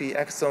seems to be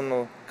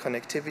axonal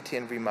connectivity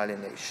and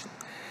remyelination.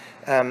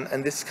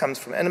 And this comes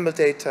from animal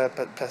data,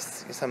 but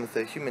plus some of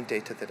the human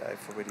data that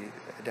I've already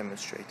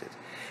demonstrated.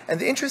 And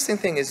the interesting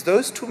thing is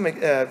those two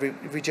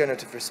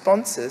regenerative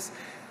responses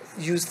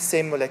use the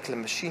same molecular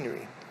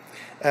machinery.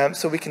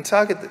 So we can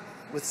target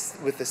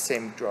with the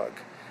same drug.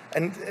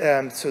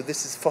 And so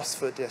this is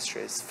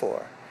phosphodiesterase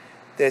 4.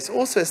 There's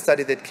also a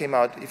study that came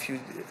out, if you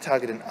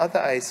target another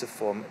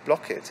isoform,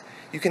 block it,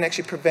 you can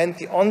actually prevent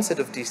the onset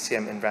of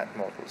DCM in rat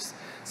models.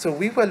 So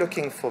we were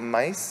looking for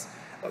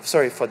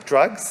for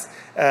drugs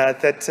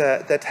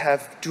that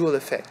have dual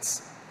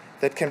effects,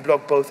 that can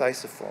block both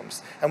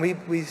isoforms. And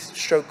we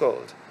struck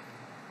gold.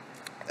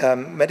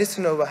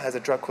 Medicine Nova has a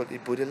drug called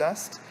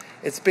Ibudilast.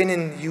 It's been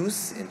in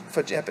use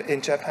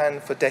in Japan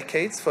for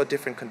decades for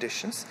different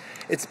conditions.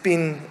 It's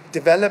been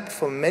developed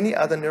for many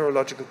other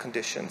neurological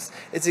conditions.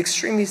 It's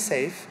extremely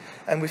safe,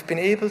 and we've been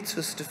able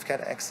to sort of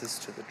get access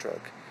to the drug.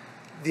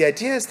 The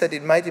idea is that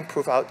it might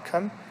improve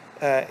outcome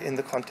in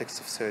the context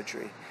of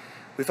surgery.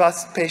 We've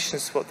asked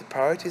patients what the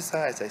priorities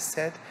are, as I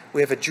said.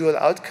 We have a dual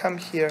outcome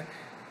here,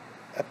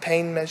 a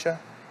pain measure,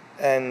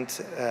 and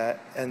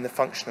the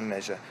functional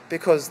measure,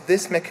 because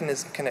this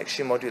mechanism can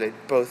actually modulate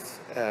both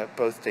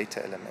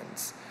data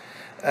elements.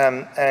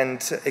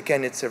 And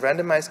again, it's a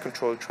randomized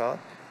controlled trial.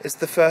 It's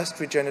the first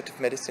regenerative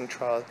medicine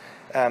trial.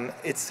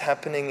 It's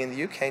happening in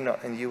the UK,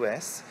 not in the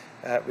US,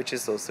 which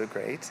is also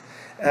great.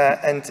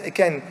 And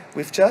again,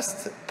 we've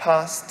just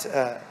passed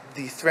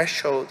the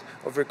threshold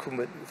of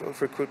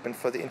recruitment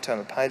for the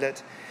internal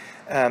pilot.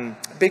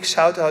 Big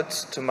shout out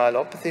to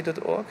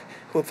myelopathy.org,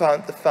 who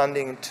found the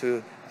funding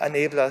to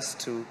enable us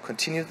to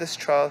continue this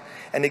trial.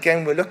 And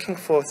again, we're looking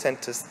for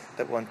centers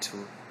that want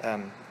to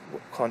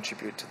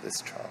contribute to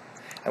this trial.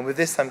 And with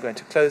this, I'm going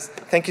to close.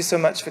 Thank you so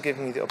much for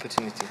giving me the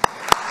opportunity.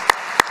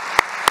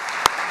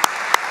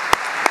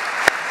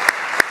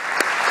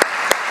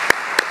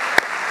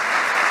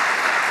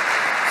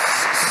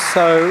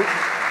 So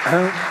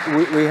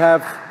we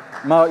have,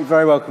 Mark, you're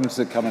very welcome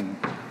to come and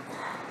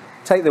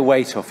take the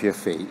weight off your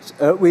feet.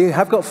 We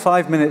have got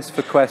 5 minutes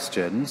for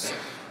questions.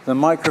 The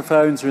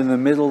microphones are in the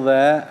middle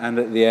there and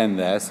at the end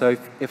there. So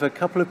if a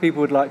couple of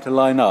people would like to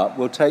line up,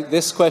 we'll take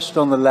this question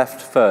on the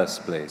left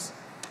first, please.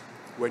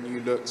 When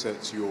you looked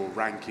at your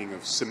ranking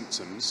of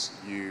symptoms,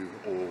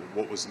 or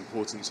what was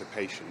important to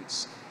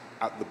patients,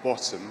 at the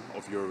bottom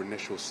of your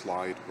initial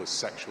slide was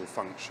sexual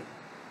function.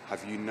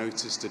 Have you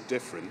noticed a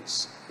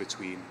difference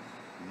between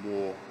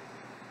more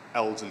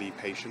elderly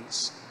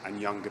patients and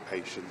younger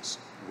patients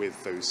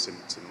with those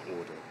symptom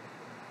order?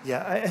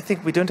 Yeah, I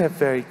think we don't have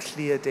very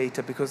clear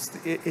data because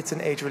it's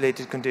an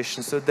age-related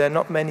condition, so there are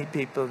not many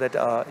people that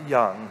are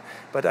young.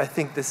 But I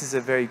think this is a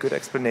very good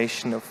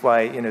explanation of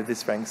why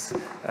this ranks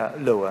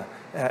lower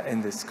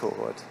in this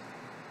cohort.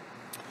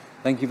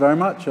 Thank you very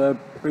much. A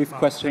brief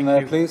question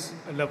there, please.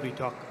 A lovely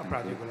talk.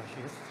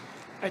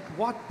 At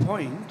what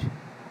point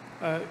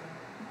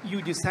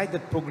you decide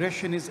that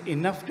progression is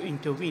enough to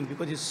intervene?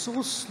 Because it's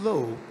so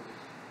slow,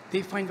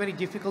 they find very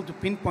difficult to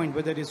pinpoint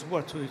whether it is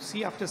worth. So you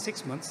see, after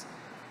 6 months,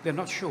 they're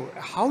not sure.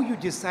 How you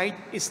decide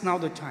it's now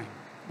the time?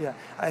 Yeah,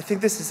 I think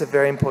this is a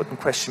very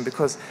important question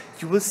because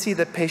you will see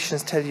that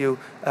patients tell you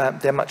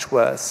they're much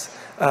worse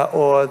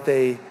or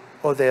they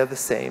are the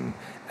same.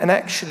 And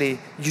actually,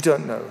 you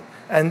don't know.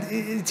 And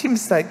it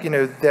seems like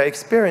their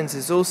experience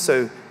is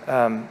also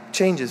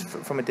changes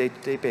from a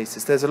day-to-day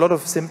basis. There's a lot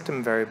of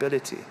symptom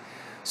variability.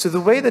 So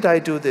the way that I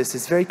do this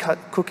is very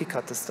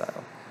cookie-cutter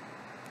style.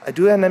 I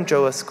do an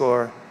MJOA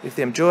score. If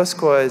the MJOA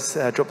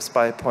score drops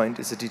by a point,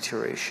 it's a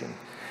deterioration.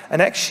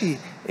 And actually,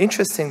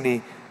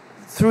 interestingly,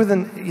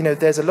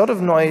 there's a lot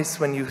of noise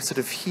when you sort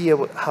of hear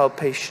how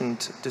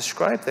patients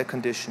describe their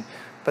condition,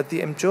 but the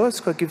MJOA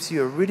score gives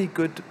you a really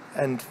good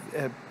and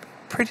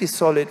pretty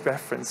solid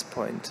reference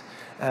point.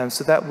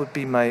 So that would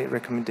be my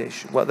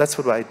recommendation. Well, that's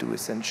what I do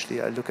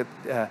essentially.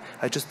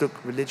 I just look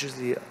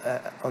religiously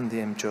on the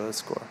MJOA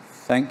score.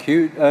 Thank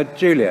you.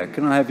 Julia,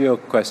 can I have your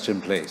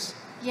question, please?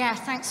 Yeah,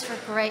 thanks for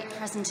a great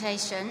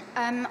presentation.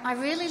 I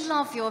really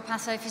love your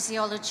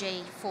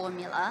pathophysiology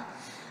formula.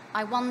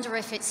 I wonder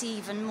if it's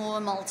even more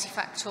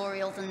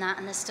multifactorial than that,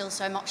 and there's still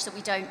so much that we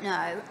don't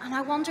know. And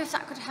I wonder if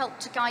that could help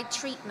to guide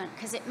treatment,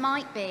 because it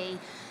might be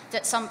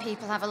that some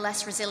people have a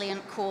less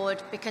resilient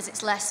cord because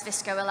it's less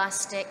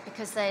viscoelastic,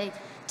 because they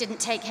didn't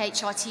take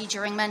HRT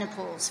during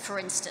menopause, for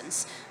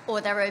instance,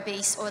 or they're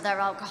obese, or they're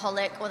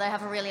alcoholic, or they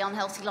have a really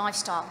unhealthy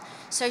lifestyle.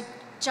 So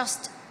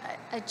just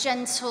a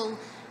gentle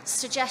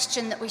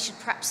suggestion that we should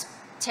perhaps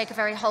take a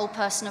very whole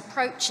person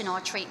approach in our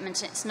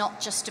treatment. It's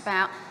not just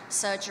about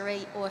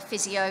surgery or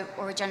physio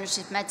or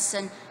regenerative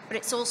medicine, but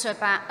it's also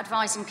about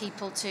advising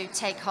people to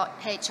take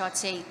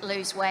HRT,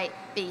 lose weight,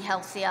 be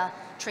healthier,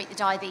 treat the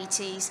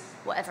diabetes,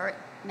 whatever it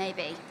may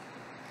be.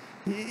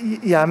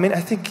 Yeah, I mean,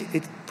 I think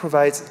it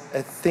provides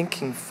a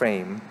thinking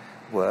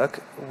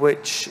framework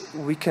which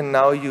we can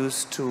now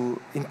use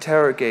to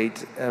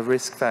interrogate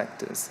risk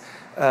factors.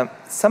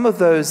 Some of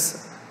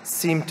those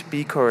seem to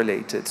be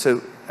correlated.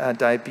 So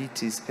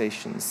diabetes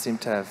patients seem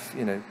to have,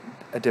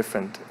 a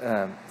different,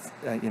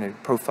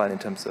 profile in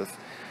terms of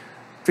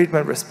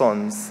treatment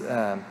response,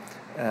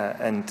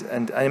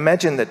 and I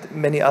imagine that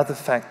many other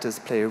factors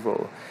play a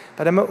role.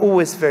 But I'm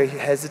always very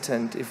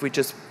hesitant if we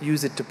just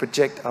use it to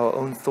project our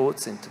own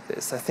thoughts into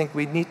this. I think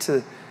we need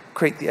to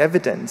create the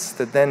evidence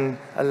that then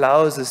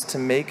allows us to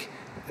make,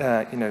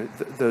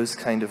 those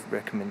kind of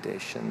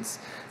recommendations.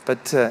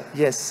 But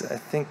yes, I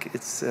think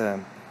it's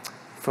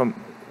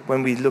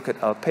when we look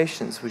at our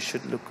patients, we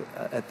should look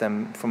at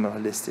them from a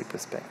holistic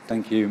perspective.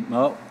 Thank you,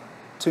 Mark.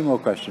 2 more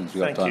questions.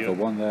 We've got time for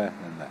one there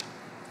and there.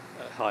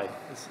 Hi,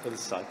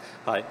 this side.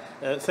 Hi,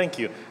 thank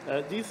you.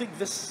 Do you think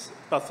this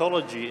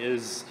pathology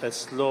is a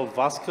slow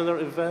vascular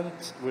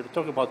event? We're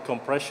talking about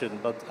compression,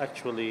 but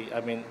actually,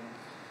 I mean,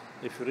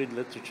 if you read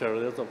literature, a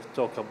lot of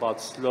talk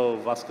about slow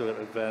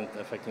vascular event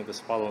affecting the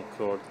spinal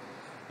cord,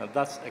 and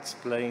that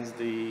explains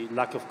the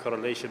lack of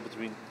correlation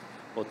between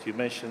what you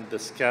mentioned, the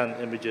scan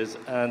images,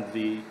 and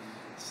the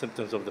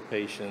symptoms of the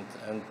patient,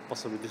 and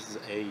possibly this is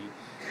a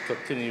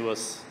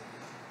continuous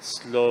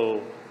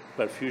slow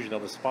perfusion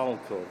of the spinal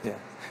cord. Yeah.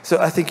 So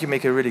I think you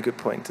make a really good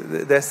point.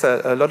 There's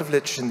a lot of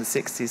literature in the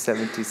 60s,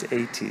 70s,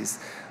 80s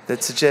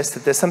that suggests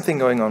that there's something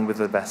going on with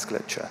the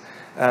vasculature.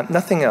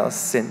 Nothing else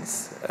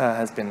since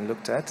has been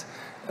looked at.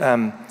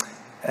 I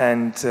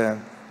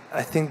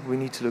think we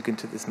need to look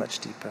into this much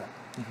deeper.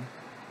 Mm-hmm.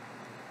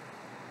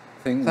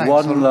 I think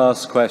one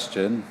last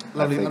question.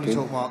 Lovely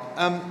talk, Mark.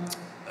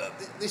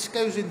 This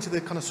goes into the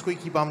kind of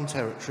squeaky bum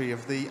territory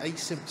of the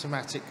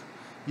asymptomatic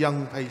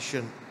young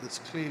patient that's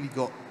clearly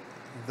got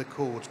the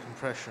cord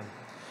compression,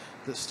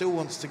 that still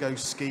wants to go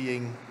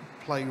skiing,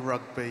 play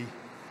rugby,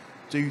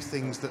 do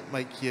things that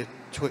make you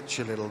twitch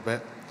a little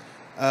bit.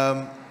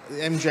 The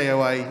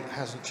MJOA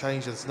hasn't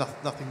changed. There's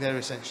nothing there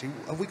essentially.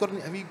 Have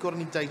you got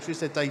any data? Is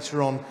there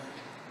data on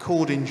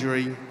cord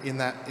injury in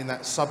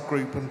that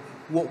subgroup? And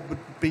what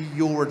would be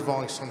your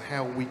advice on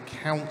how we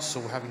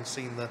counsel, having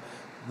seen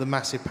the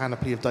massive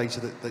panoply of data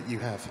that you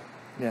have?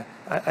 Yeah,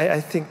 I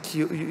think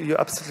you're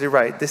absolutely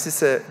right. This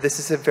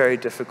is a very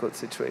difficult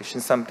situation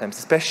sometimes,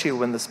 especially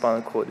when the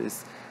spinal cord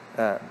is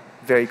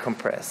very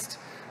compressed.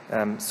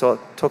 So I'll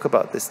talk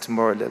about this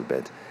tomorrow a little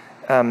bit.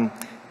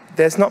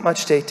 There's not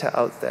much data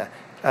out there.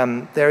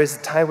 There is a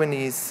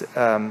Taiwanese,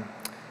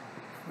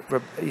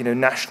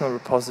 national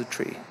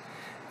repository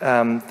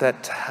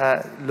that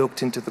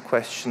looked into the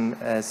question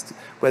as to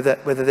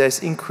whether there's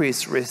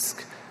increased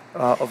risk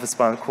of a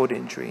spinal cord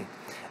injury,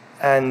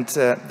 and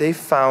they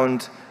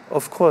found,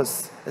 of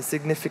course, a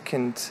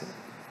significantly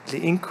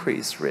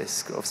increased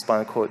risk of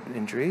spinal cord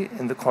injury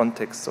in the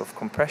context of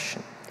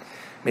compression.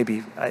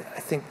 Maybe, I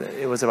think that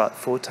it was about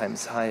 4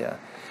 times higher.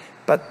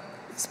 But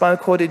spinal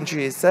cord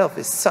injury itself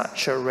is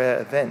such a rare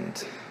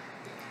event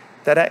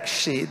that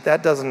actually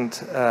that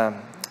doesn't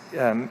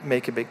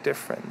make a big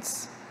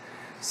difference.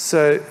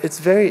 So it's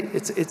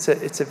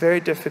a very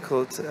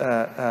difficult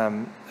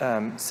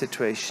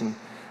situation.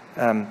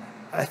 I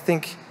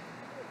think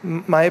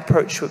my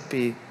approach would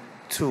be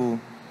to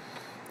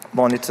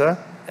monitor,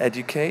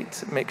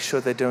 educate, make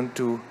sure they don't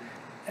do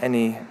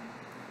any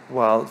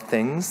wild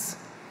things,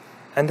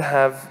 and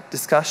have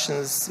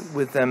discussions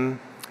with them,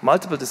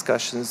 multiple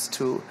discussions,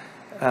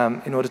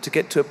 in order to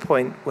get to a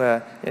point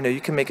where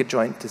you can make a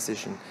joint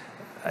decision.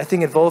 I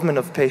think involvement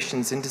of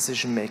patients in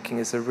decision making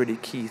is a really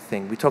key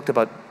thing. We talked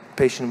about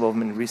patient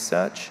involvement in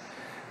research.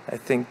 I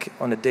think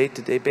on a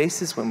day-to-day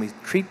basis, when we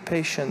treat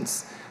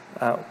patients,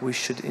 we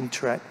should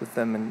interact with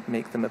them and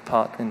make them a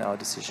partner in our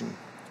decision.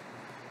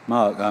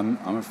 Mark,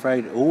 I'm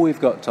afraid all we've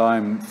got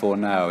time for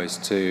now is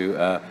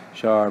to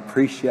show our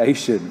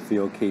appreciation for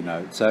your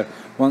keynote. So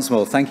once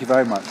more, thank you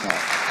very much, Mark.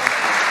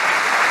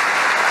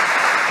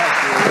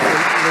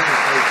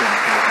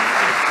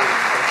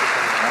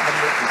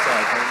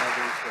 Thank you.